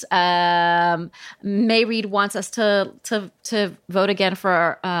race. Mayreed wants us to vote again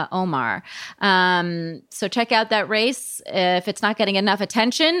for Omar. So check out that race. If it's not getting enough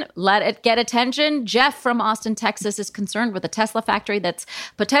attention, let it get attention. Jeff from Austin, Texas is concerned with a Tesla factory that's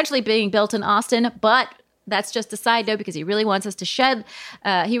potentially being built in Austin, but that's just a side note because he really wants to shed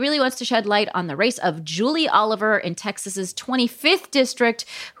light on the race of Julie Oliver in Texas's 25th district,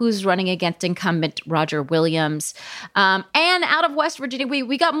 who's running against incumbent Roger Williams. And out of West Virginia,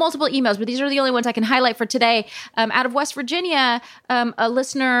 we got multiple emails, but these are the only ones I can highlight for today. Out of West Virginia, a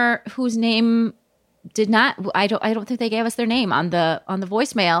listener whose name did not, I don't think they gave us their name on the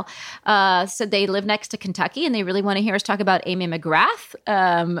voicemail, said they live next to Kentucky and they really want to hear us talk about Amy McGrath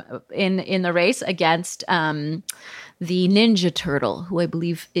in the race against the Ninja Turtle, who I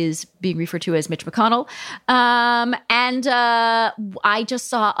believe is being referred to as Mitch McConnell. And I just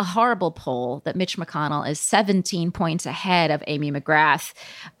saw a horrible poll that Mitch McConnell is 17 points ahead of Amy McGrath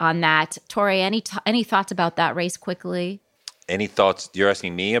on that. Touré, any thoughts about that race quickly? Any thoughts? You're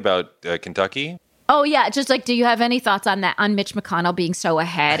asking me about Kentucky? Oh, yeah. Just like, do you have any thoughts on that, on Mitch McConnell being so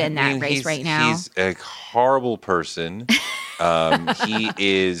ahead in that race right now? He's a horrible person. He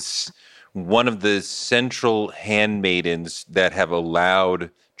is one of the central handmaidens that have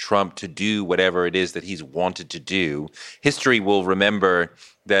allowed Trump to do whatever it is that he's wanted to do. History will remember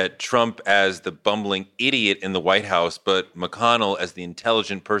that Trump as the bumbling idiot in the White House, but McConnell as the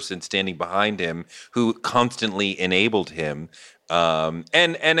intelligent person standing behind him who constantly enabled him.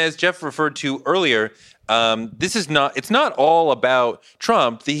 And as Jeff referred to earlier, it's not all about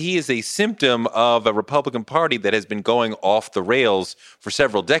Trump. He is a symptom of a Republican Party that has been going off the rails for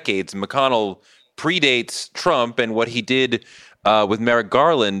several decades. McConnell predates Trump, and what he did with Merrick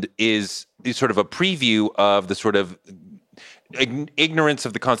Garland is sort of a preview of the sort of ignorance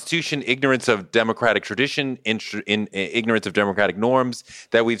of the Constitution, ignorance of democratic tradition, in ignorance of democratic norms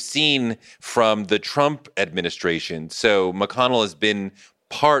that we've seen from the Trump administration. So McConnell has been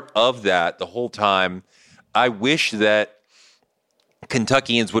part of that the whole time. I wish that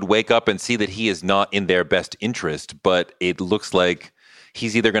Kentuckians would wake up and see that he is not in their best interest, but it looks like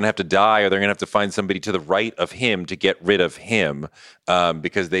he's either going to have to die or they're going to have to find somebody to the right of him to get rid of him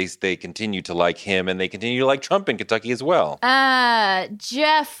because they continue to like him and they continue to like Trump in Kentucky as well.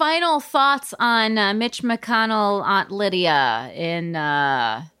 Jeff, final thoughts on Mitch McConnell, Aunt Lydia in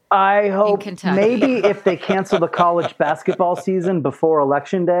I hope maybe if they cancel the college basketball season before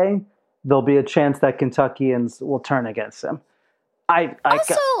Election Day, there'll be a chance that Kentuckians will turn against him. I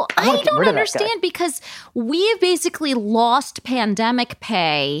don't understand because we have basically lost pandemic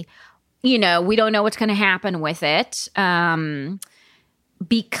pay. You know, we don't know what's going to happen with it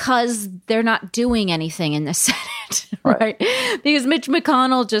because they're not doing anything in the Senate, right? Because Mitch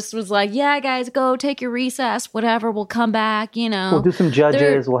McConnell just was like, yeah, guys, go take your recess, whatever, we'll come back, you know. We'll do some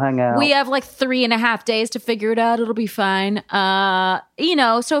judges, we'll hang out. We have like 3.5 days to figure it out. It'll be fine. You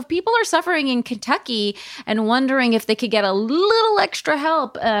know, so if people are suffering in Kentucky and wondering if they could get a little extra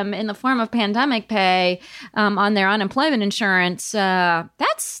help in the form of pandemic pay on their unemployment insurance,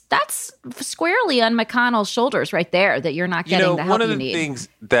 that's squarely on McConnell's shoulders right there, that you're not getting the help you need. One of the things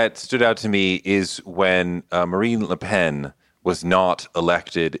that stood out to me is when Marine Le Pen was not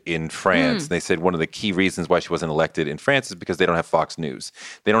elected in France. They said one of the key reasons why she wasn't elected in France is because they don't have Fox News.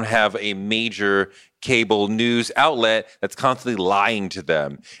 They don't have a major cable news outlet that's constantly lying to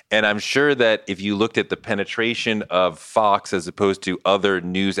them. And I'm sure that if you looked at the penetration of Fox as opposed to other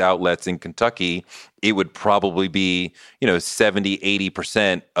news outlets in Kentucky, it would probably be, 70,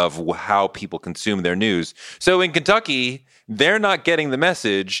 80% of how people consume their news. So in Kentucky, they're not getting the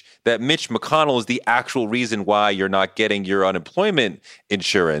message that Mitch McConnell is the actual reason why you're not getting your unemployment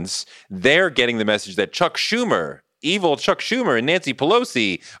insurance. They're getting the message that Chuck Schumer, evil Chuck Schumer and Nancy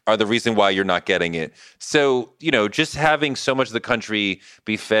Pelosi are the reason why you're not getting it. So, just having so much of the country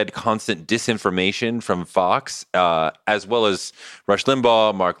be fed constant disinformation from Fox, as well as Rush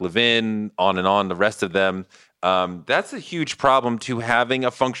Limbaugh, Mark Levin, on, the rest of them, that's a huge problem to having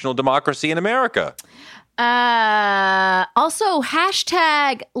a functional democracy in America. Also,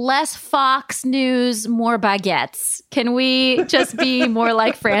 hashtag less Fox News, more baguettes. Can we just be more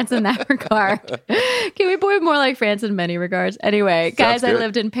like France in that regard? Can we be more like France in many regards? Anyway, guys, I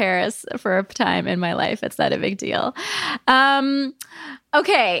lived in Paris for a time in my life. It's not a big deal.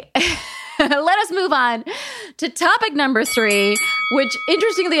 Okay. Let us move on to topic number 3, which,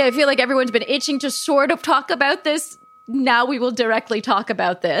 interestingly, I feel like everyone's been itching to sort of talk about this. Now we will directly talk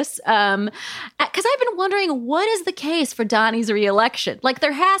about this. Because I've been wondering, what is the case for Donnie's reelection? Like,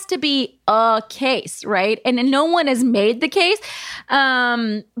 there has to be a case, right? And no one has made the case.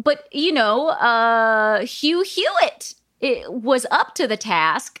 But, Hugh Hewitt was up to the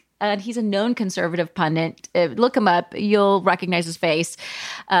task. And he's a known conservative pundit. Look him up. You'll recognize his face.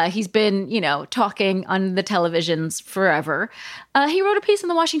 He's been, talking on the televisions forever. He wrote a piece in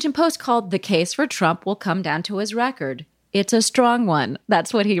the Washington Post called "The Case for Trump Will Come Down to His Record. It's a strong one."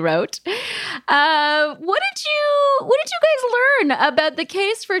 That's what he wrote. What did you guys learn about the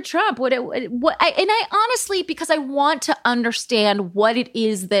case for Trump? I honestly, because I want to understand what it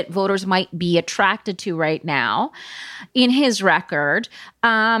is that voters might be attracted to right now in his record,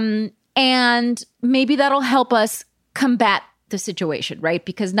 and maybe that'll help us combat the situation, right?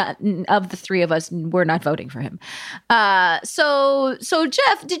 Because not of the three of us, we're not voting for him. So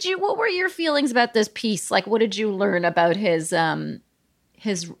Jeff, what were your feelings about this piece? Like, what did you learn about his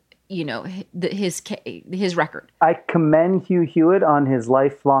record? I commend Hugh Hewitt on his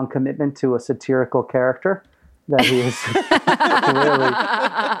lifelong commitment to a satirical character that he has really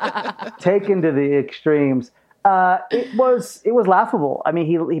taken to the extremes. It was laughable. I mean,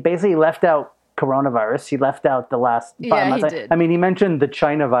 he basically left out coronavirus. He left out the last 5 months. He did. I mean, he mentioned the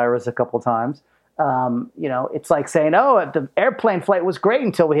China virus a couple times. It's like saying, the airplane flight was great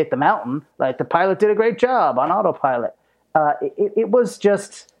until we hit the mountain. Like, the pilot did a great job on autopilot. It was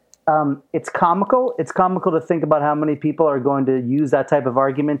just, it's comical. It's comical to think about how many people are going to use that type of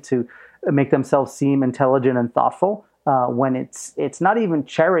argument to make themselves seem intelligent and thoughtful. When it's not even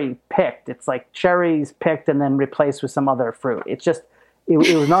cherry picked. It's like cherries picked and then replaced with some other fruit. It's just, it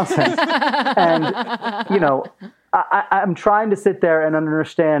was nonsense. And, I'm trying to sit there and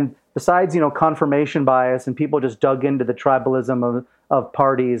understand, besides, confirmation bias and people just dug into the tribalism of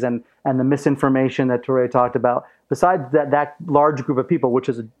parties and the misinformation that Touré talked about, besides that large group of people, which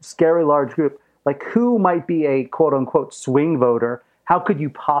is a scary large group, like, who might be a quote unquote swing voter? How could you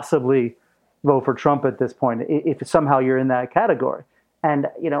possibly vote for Trump at this point if somehow you're in that category? And,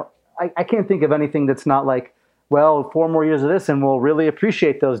 I can't think of anything that's not like, well, 4 more years of this and we'll really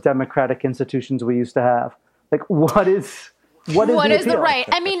appreciate those democratic institutions we used to have. Like, what is the right?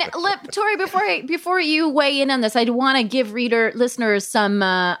 I mean, Touré, before you weigh in on this, I'd want to give listeners some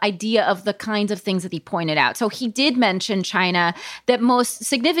idea of the kinds of things that he pointed out. So he did mention China, that most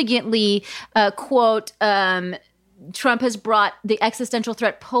significantly, quote, Trump has brought the existential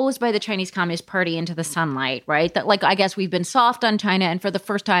threat posed by the Chinese Communist Party into the sunlight, right? That, like, I guess we've been soft on China, and for the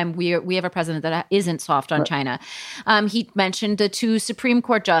first time, we have a president that isn't soft on China. He mentioned the 2 Supreme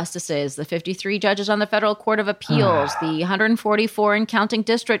Court justices, the 53 judges on the Federal Court of Appeals, the 144 and counting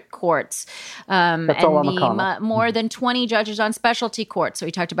district courts, and the more than 20 judges on specialty courts. So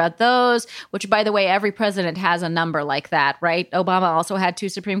he talked about those, which, by the way, every president has a number like that, right? Obama also had 2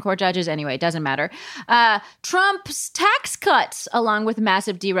 Supreme Court judges. Anyway, it doesn't matter. Trump's tax cuts, along with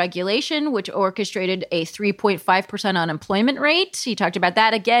massive deregulation, which orchestrated a 3.5% unemployment rate. He talked about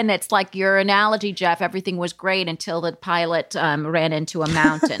that. Again, it's like your analogy, Jeff. Everything was great until the pilot ran into a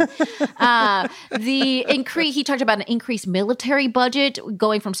mountain. He talked about an increased military budget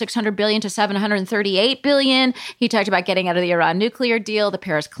going from $600 billion to $738 billion. He talked about getting out of the Iran nuclear deal,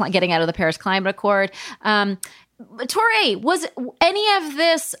 getting out of the Paris Climate Accord. Touré, was any of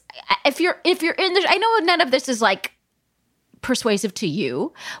this, if you're in this, I know none of this is like persuasive to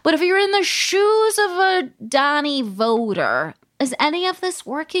you. But if you're in the shoes of a Donnie voter, is any of this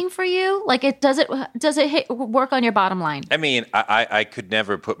working for you? Like, does it work on your bottom line? I mean, I could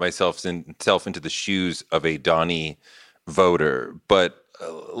never put myself into the shoes of a Donnie voter, but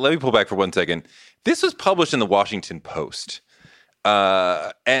let me pull back for 1 second. This was published in the Washington Post,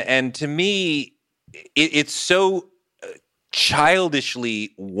 and to me, it's so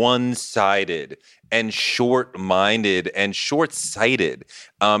childishly one-sided and short-minded and short-sighted,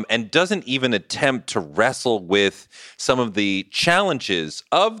 and doesn't even attempt to wrestle with some of the challenges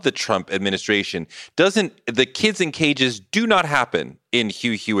of the Trump administration. The kids in cages do not happen in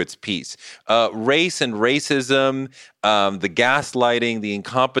Hugh Hewitt's piece. Race and racism, the gaslighting, the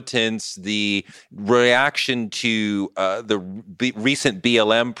incompetence, the reaction to the recent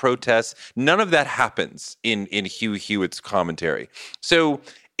BLM protests, none of that happens in Hugh Hewitt's commentary. So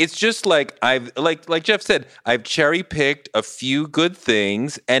it's just like like Jeff said, I've cherry picked a few good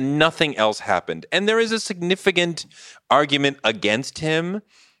things and nothing else happened. And there is a significant argument against him,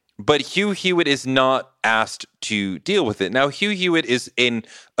 but Hugh Hewitt is not asked to deal with it. Now, Hugh Hewitt is an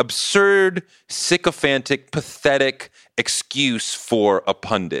absurd, sycophantic, pathetic excuse for a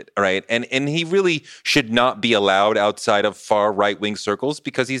pundit, right? And he really should not be allowed outside of far right-wing circles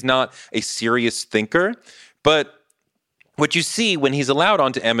because he's not a serious thinker. But what you see when he's allowed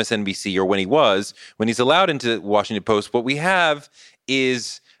onto MSNBC, or when he's allowed into Washington Post, what we have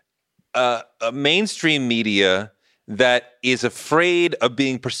is a mainstream media that is afraid of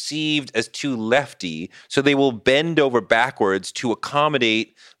being perceived as too lefty, so they will bend over backwards to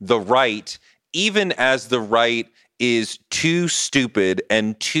accommodate the right, even as the right is too stupid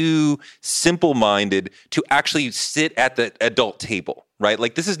and too simple-minded to actually sit at the adult table, right?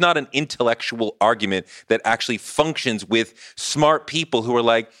 Like, this is not an intellectual argument that actually functions with smart people who are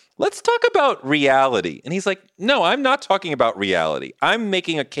like, let's talk about reality. And he's like, no, I'm not talking about reality. I'm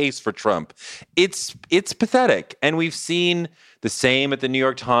making a case for Trump. It's pathetic. And we've seen the same at the New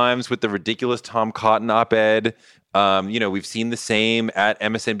York Times with the ridiculous Tom Cotton op-ed. We've seen the same at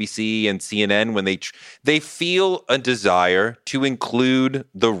MSNBC and CNN when they feel a desire to include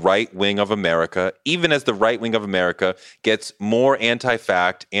the right wing of America, even as the right wing of America gets more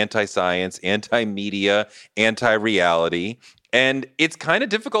anti-fact, anti-science, anti-media, anti-reality. And it's kind of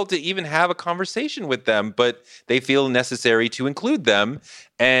difficult to even have a conversation with them, but they feel necessary to include them.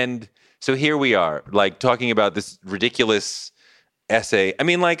 And so here we are, like, talking about this ridiculous essay. I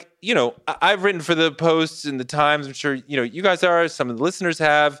mean, like, I've written for the Post and the Times. I'm sure, you guys are, some of the listeners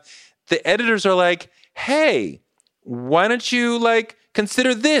have. The editors are like, hey, why don't you,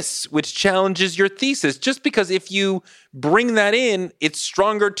 consider this, which challenges your thesis? Just because if you bring that in, it's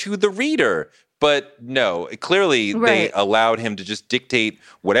stronger to the reader. But no, clearly They allowed him to just dictate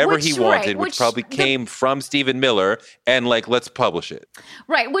whatever he wanted, which probably came from Stephen Miller, and let's publish it.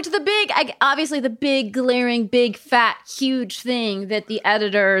 Right, which obviously the big, glaring, big, fat, huge thing that the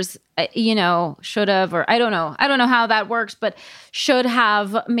editors, should have, or I don't know how that works, but should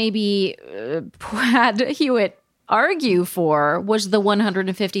have maybe had Hewitt argue for was the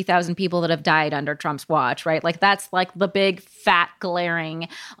 150,000 people that have died under Trump's watch, right? That's the big, fat, glaring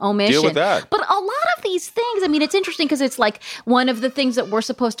omission. Deal with that. But a lot of these things, I mean, it's interesting because it's one of the things that we're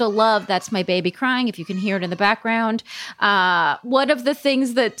supposed to love. That's my baby crying, if you can hear it in the background. One of the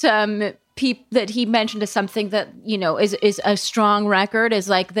things that that he mentioned is something that, is a strong record is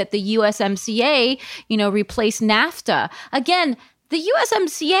that the USMCA, replaced NAFTA. Again, the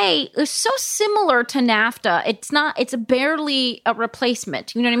USMCA is so similar to NAFTA. It's barely a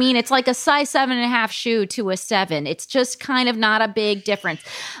replacement. You know what I mean? It's like a size 7.5 shoe to a 7. It's just kind of not a big difference.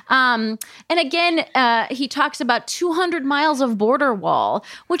 And again, he talks about 200 miles of border wall,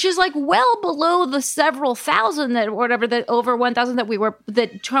 which is well below the several thousand over 1,000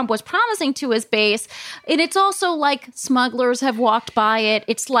 that Trump was promising to his base. And it's also smugglers have walked by it.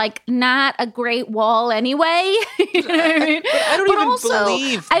 It's not a great wall anyway. You know what I mean? I don't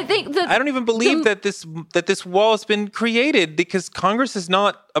even believe that this wall has been created because Congress has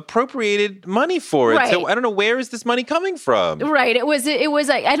not appropriated money for it. Right. So I don't know, where is this money coming from? Right. It was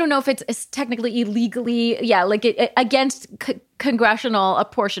I don't know if it's technically illegally, against congressional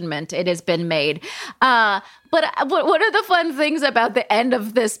apportionment it has been made. But one of the fun things about the end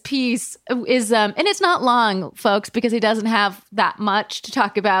of this piece is, and it's not long, folks, because he doesn't have that much to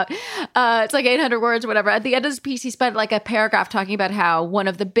talk about. It's 800 words or whatever. At the end of this piece, he spent a paragraph talking about how one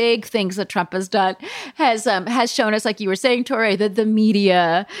of the big things that Trump has done has shown us, like you were saying, Touré, that the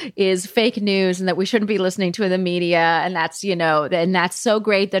media is fake news and that we shouldn't be listening to the media. And that's, and that's so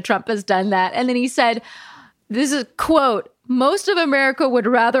great that Trump has done that. And then he said, this is a quote, most of America would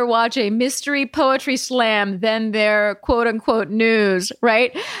rather watch a mystery poetry slam than their quote unquote news,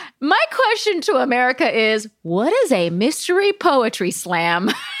 right? My question to America is, what is a mystery poetry slam?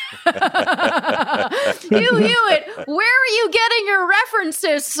 Hugh Hewitt, where are you getting your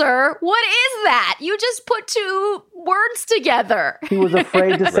references, sir? What is that? You just put two words together. He was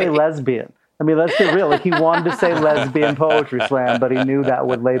afraid to say lesbian. I mean, let's be real. Like, he wanted to say lesbian poetry slam, but he knew that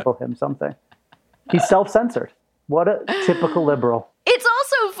would label him something. He's self-censored. What a typical liberal. It's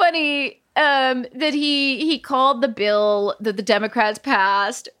also funny that he called the bill that the Democrats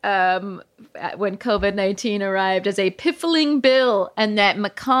passed when COVID-19 arrived as a piffling bill, and that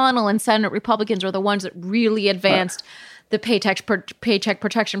McConnell and Senate Republicans are the ones that really advanced the paycheck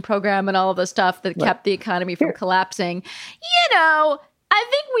protection program and all of the stuff that kept the economy from collapsing. You know, I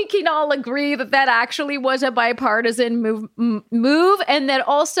think we can all agree that that actually was a bipartisan move, and that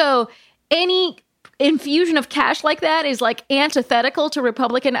also any infusion of cash like that is like antithetical to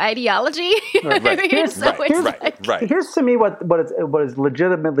Republican ideology. Here's to me what is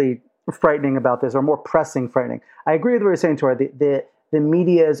legitimately frightening about this, or more pressing frightening. I agree with what you're saying, Touré. The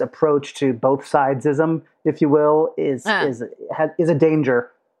media's approach to both sidesism, if you will, is a danger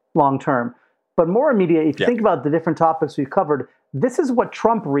long term. But more media, if you think about the different topics we've covered, this is what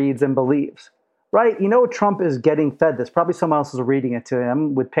Trump reads and believes. Right? You know, Trump is getting fed this. Probably someone else is reading it to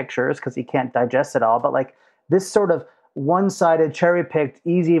him with pictures because he can't digest it all. But like this sort of one-sided, cherry-picked,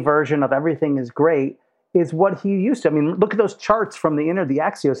 easy version of everything is great is what he used to. I mean, look at those charts from the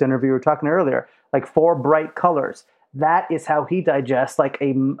Axios interview we were talking earlier, like 4 bright colors. That is how he digests like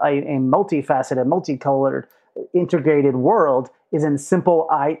a multifaceted, multicolored, integrated world is in simple,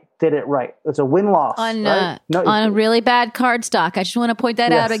 I did it right. It's a win-loss. On right? a really bad cardstock. I just want to point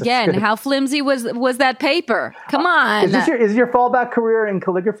that out again. How flimsy was that paper? Come on. Is your fallback career in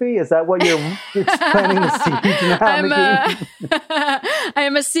calligraphy? Is that what you're planning to see now? I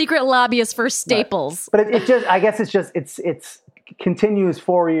am a secret lobbyist for Staples. Right. But it continues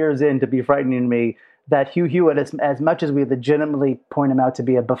 4 years in to be frightening to me that Hugh Hewitt, as much as we legitimately point him out to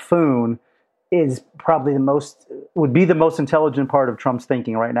be a buffoon, is probably would be the most intelligent part of Trump's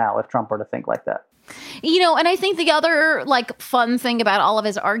thinking right now if Trump were to think like that. You know, and I think the other like fun thing about all of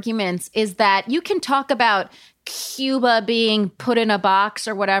his arguments is that you can talk about Cuba being put in a box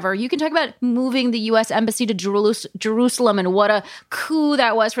or whatever. You can talk about moving the U.S. embassy to Jerusalem and what a coup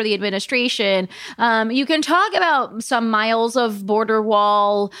that was for the administration. You can talk about some miles of border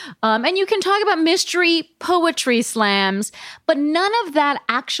wall, and you can talk about mystery poetry slams, but none of that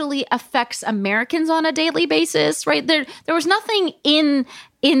actually affects Americans on a daily basis, right? There was nothing in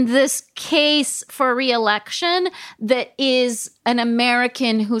this case for re-election that is an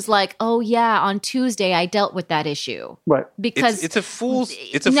American who's like, oh yeah, on Tuesday I dealt with that issue. Right. Because it's a fool's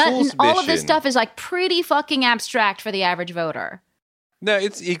mission. All of this stuff is like pretty fucking abstract for the average voter. No,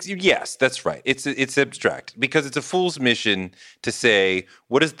 yes, that's right. It's abstract because it's a fool's mission to say,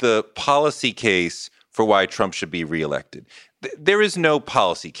 what is the policy case for why Trump should be reelected? There is no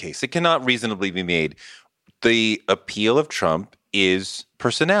policy case. It cannot reasonably be made. The appeal of Trump is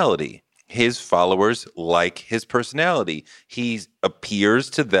personality. His followers like his personality. He appears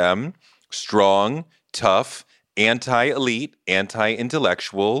to them strong, tough, anti-elite,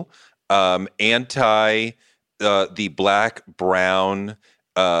 anti-intellectual, anti the black, brown,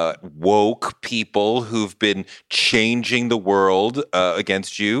 woke people who've been changing the world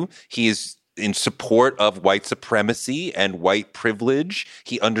against you. He is in support of white supremacy and white privilege.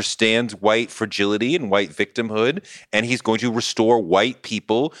 He understands white fragility and white victimhood, and he's going to restore white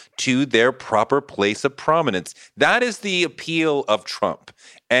people to their proper place of prominence. That is the appeal of Trump.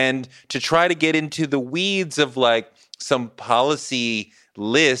 And to try to get into the weeds of like some policy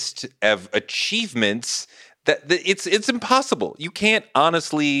list of achievements, it's impossible. You can't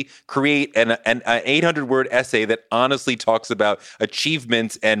honestly create an 800-word essay that honestly talks about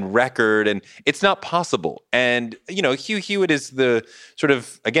achievements and record, and it's not possible. And, you know, Hugh Hewitt is the sort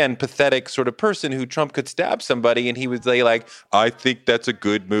of, again, pathetic sort of person who Trump could stab somebody and he would say, like, I think that's a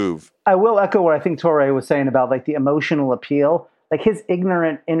good move. I will echo what I think Touré was saying about, like, the emotional appeal. Like, his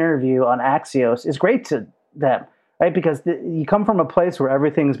ignorant interview on Axios is great to them. Right, because you come from a place where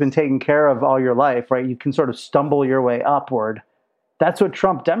everything's been taken care of all your life, right? You can sort of stumble your way upward. That's what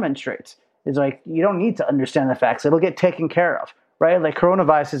Trump demonstrates. It's like, you don't need to understand the facts. It'll get taken care of, right? Like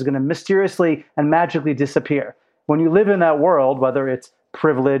coronavirus is going to mysteriously and magically disappear. When you live in that world, whether it's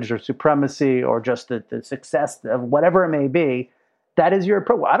privilege or supremacy or just the success of whatever it may be, that is your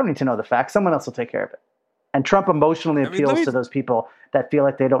approach. Well, I don't need to know the facts. Someone else will take care of it. And Trump emotionally appeals to those people that feel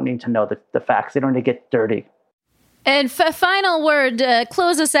like they don't need to know the facts. They don't need to get dirty. And final word,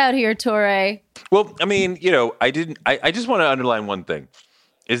 close us out here, Touré. Well, I mean, I just want to underline one thing,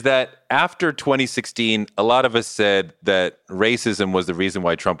 is that after 2016, a lot of us said that racism was the reason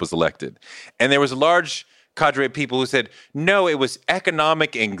why Trump was elected. And there was a large cadre of people who said, no, it was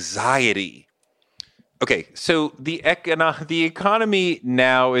economic anxiety. Okay, so the economy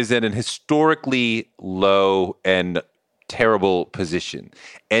now is at an historically low and terrible position.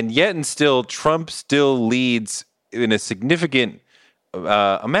 And yet and still, Trump still leads in a significant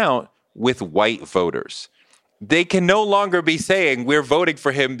amount with white voters. They can no longer be saying we're voting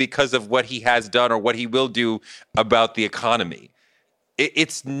for him because of what he has done or what he will do about the economy.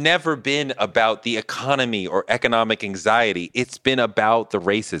 It's never been about the economy or economic anxiety. It's been about the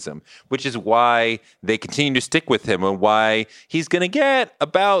racism, which is why they continue to stick with him and why he's going to get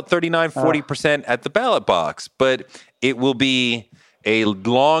about 39-40% at the ballot box. But it will be a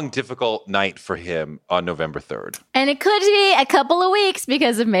long, difficult night for him on November 3rd. And it could be a couple of weeks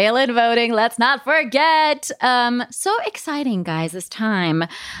because of mail-in voting. Let's not forget. So exciting, guys, this time.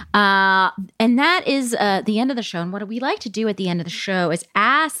 And that is the end of the show. And what we like to do at the end of the show is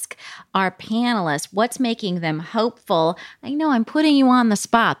ask our panelists what's making them hopeful. I know I'm putting you on the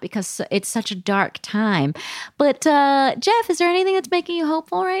spot because it's such a dark time. But Jeff, is there anything that's making you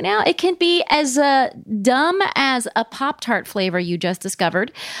hopeful right now? It can be as dumb as a Pop-Tart flavor you just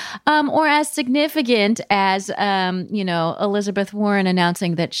discovered, or as significant as Elizabeth Warren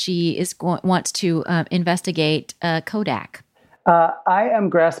announcing that she wants to investigate Kodak. I am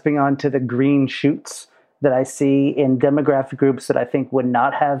grasping onto the green shoots that I see in demographic groups that I think would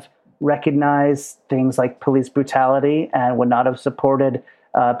not have recognized things like police brutality and would not have supported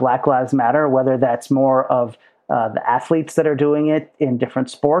Black Lives Matter, whether that's more of the athletes that are doing it in different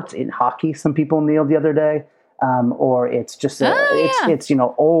sports. In hockey, some people kneeled the other day. Or it's just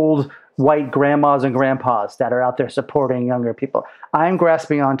old white grandmas and grandpas that are out there supporting younger people. I'm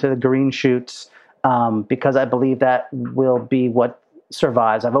grasping onto the green shoots because I believe that will be what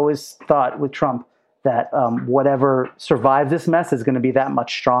survives. I've always thought with Trump that whatever survives this mess is going to be that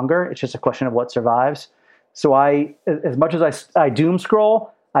much stronger. It's just a question of what survives. So as much as I doom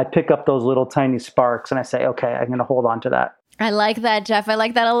scroll, I pick up those little tiny sparks and I say, okay, I'm going to hold on to that. I like that, Jeff. I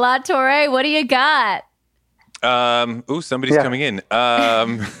like that a lot. Touré, what do you got? Somebody's coming in.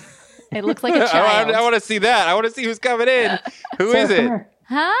 It looks like a child. I want to see that. I want to see who's coming in. Who is it?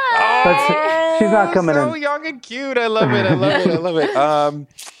 Hi. She's not coming in. So young and cute. I love it. I love it.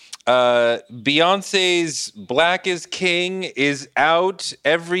 Beyonce's Black is King is out.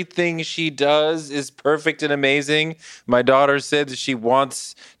 Everything she does is perfect and amazing. My daughter said that she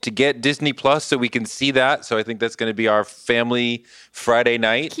wants to get Disney Plus so we can see that. So I think that's going to be our family Friday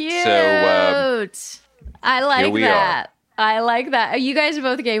night. Cute. So, I like that. Are. I like that. You guys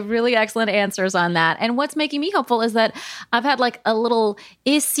both gave really excellent answers on that. And what's making me hopeful is that I've had like a little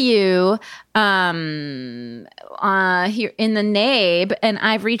issue here in the NABE, and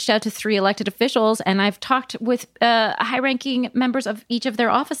I've reached out to 3 elected officials, and I've talked with high-ranking members of each of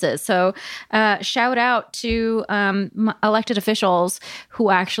their offices. So shout out to elected officials who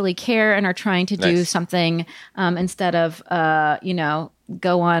actually care and are trying to do something instead of,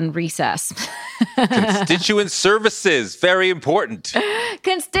 go on recess. Constituent services, very important.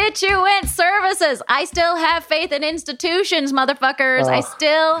 Constituent services. I still have faith in institutions, motherfuckers. I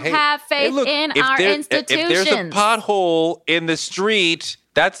still have faith in our institutions. If there's a pothole in the street,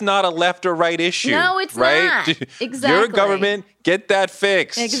 that's not a left or right issue. No, it's right? not. Exactly. You're a government. Get that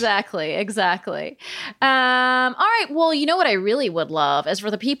fixed. Exactly. All right. Well, you know what I really would love is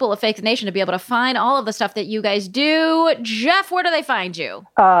for the people of Fake the Nation to be able to find all of the stuff that you guys do. Jeff, where do they find you?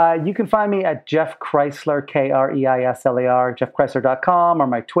 You can find me at Jeff Kreisler, Kreisler, jeffkreisler.com, or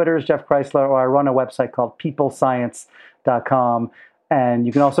my Twitter is Jeff Kreisler, or I run a website called peoplescience.com. And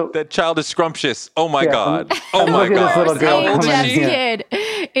you can also... That child is scrumptious. Oh, my God. Oh, my God. This little girl coming in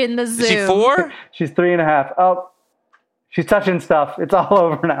in the Zoom. Is she 4? She's 3.5. Oh, she's touching stuff. It's all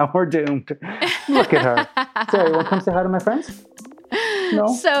over now. We're doomed. Look at her. Sarah, you want to come say hi to my friends? No?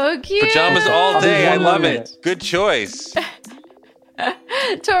 So cute. Pajamas all day. I love it. Good choice.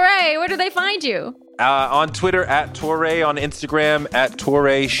 Touré, where do they find you? On Twitter at Touré, on Instagram at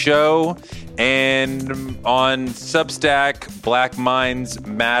Touré Show, and on Substack,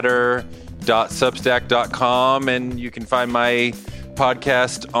 blackmindsmatter.substack.com, and you can find my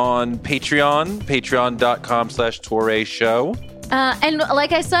podcast on Patreon, patreon.com/Touré Show. And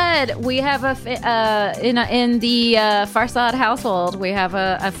like I said, we have in the Farsad household, we have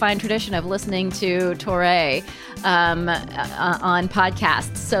a fine tradition of listening to Touré on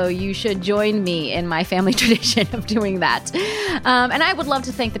podcasts. So you should join me in my family tradition of doing that. And I would love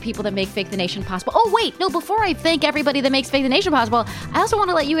to thank the people that make Fake the Nation possible. Oh, wait, no, before I thank everybody that makes Fake the Nation possible, I also want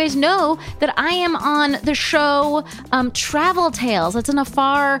to let you guys know that I am on the show Travel Tales. It's in a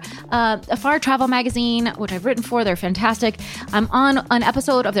far travel magazine, which I've written for. They're fantastic. I'm on an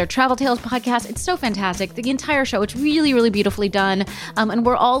episode of their Travel Tales podcast. It's so fantastic. The entire show, it's really, really beautifully done. And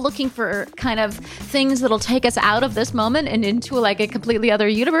we're all looking for kind of things that'll take us out of this moment and into like a completely other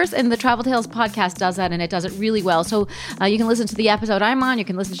universe. And the Travel Tales podcast does that, and it does it really well. So you can listen to the episode I'm on. You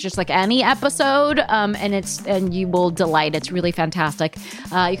can listen to just like any episode, and you will delight. It's really fantastic.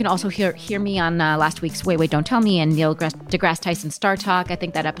 You can also hear me on last week's Wait, Don't Tell Me and Neil deGrasse Tyson Star Talk. I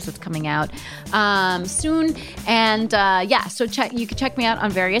think that episode's coming out soon. And so you can check me out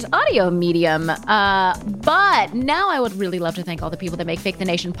on various audio medium. But now I would really love to thank all the people that make Fake the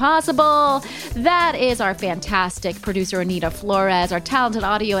Nation possible. That is our fantastic producer, Anita Flores, our talented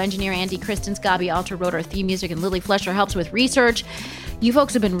audio engineer, Andy Christens, Gabi Alter wrote our theme music, and Lily Flesher helps with research. You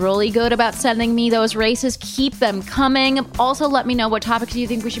folks have been really good about sending me those races. Keep them coming. Also, let me know what topics you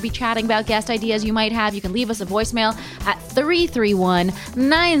think we should be chatting about, guest ideas you might have. You can leave us a voicemail at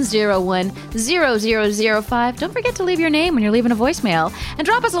 331-901-0005. Don't forget to leave your name when you're leaving a voicemail. And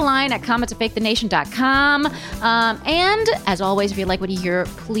drop us a line at comments@fakethenation.com. And as always, if you like what you hear,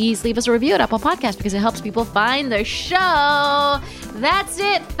 please leave us a review at Apple Podcasts because it helps people find the show. That's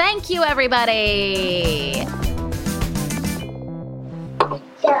it. Thank you, everybody.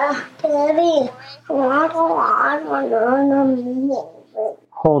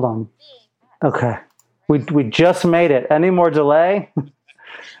 Hold on. Okay. We just made it. Any more delay?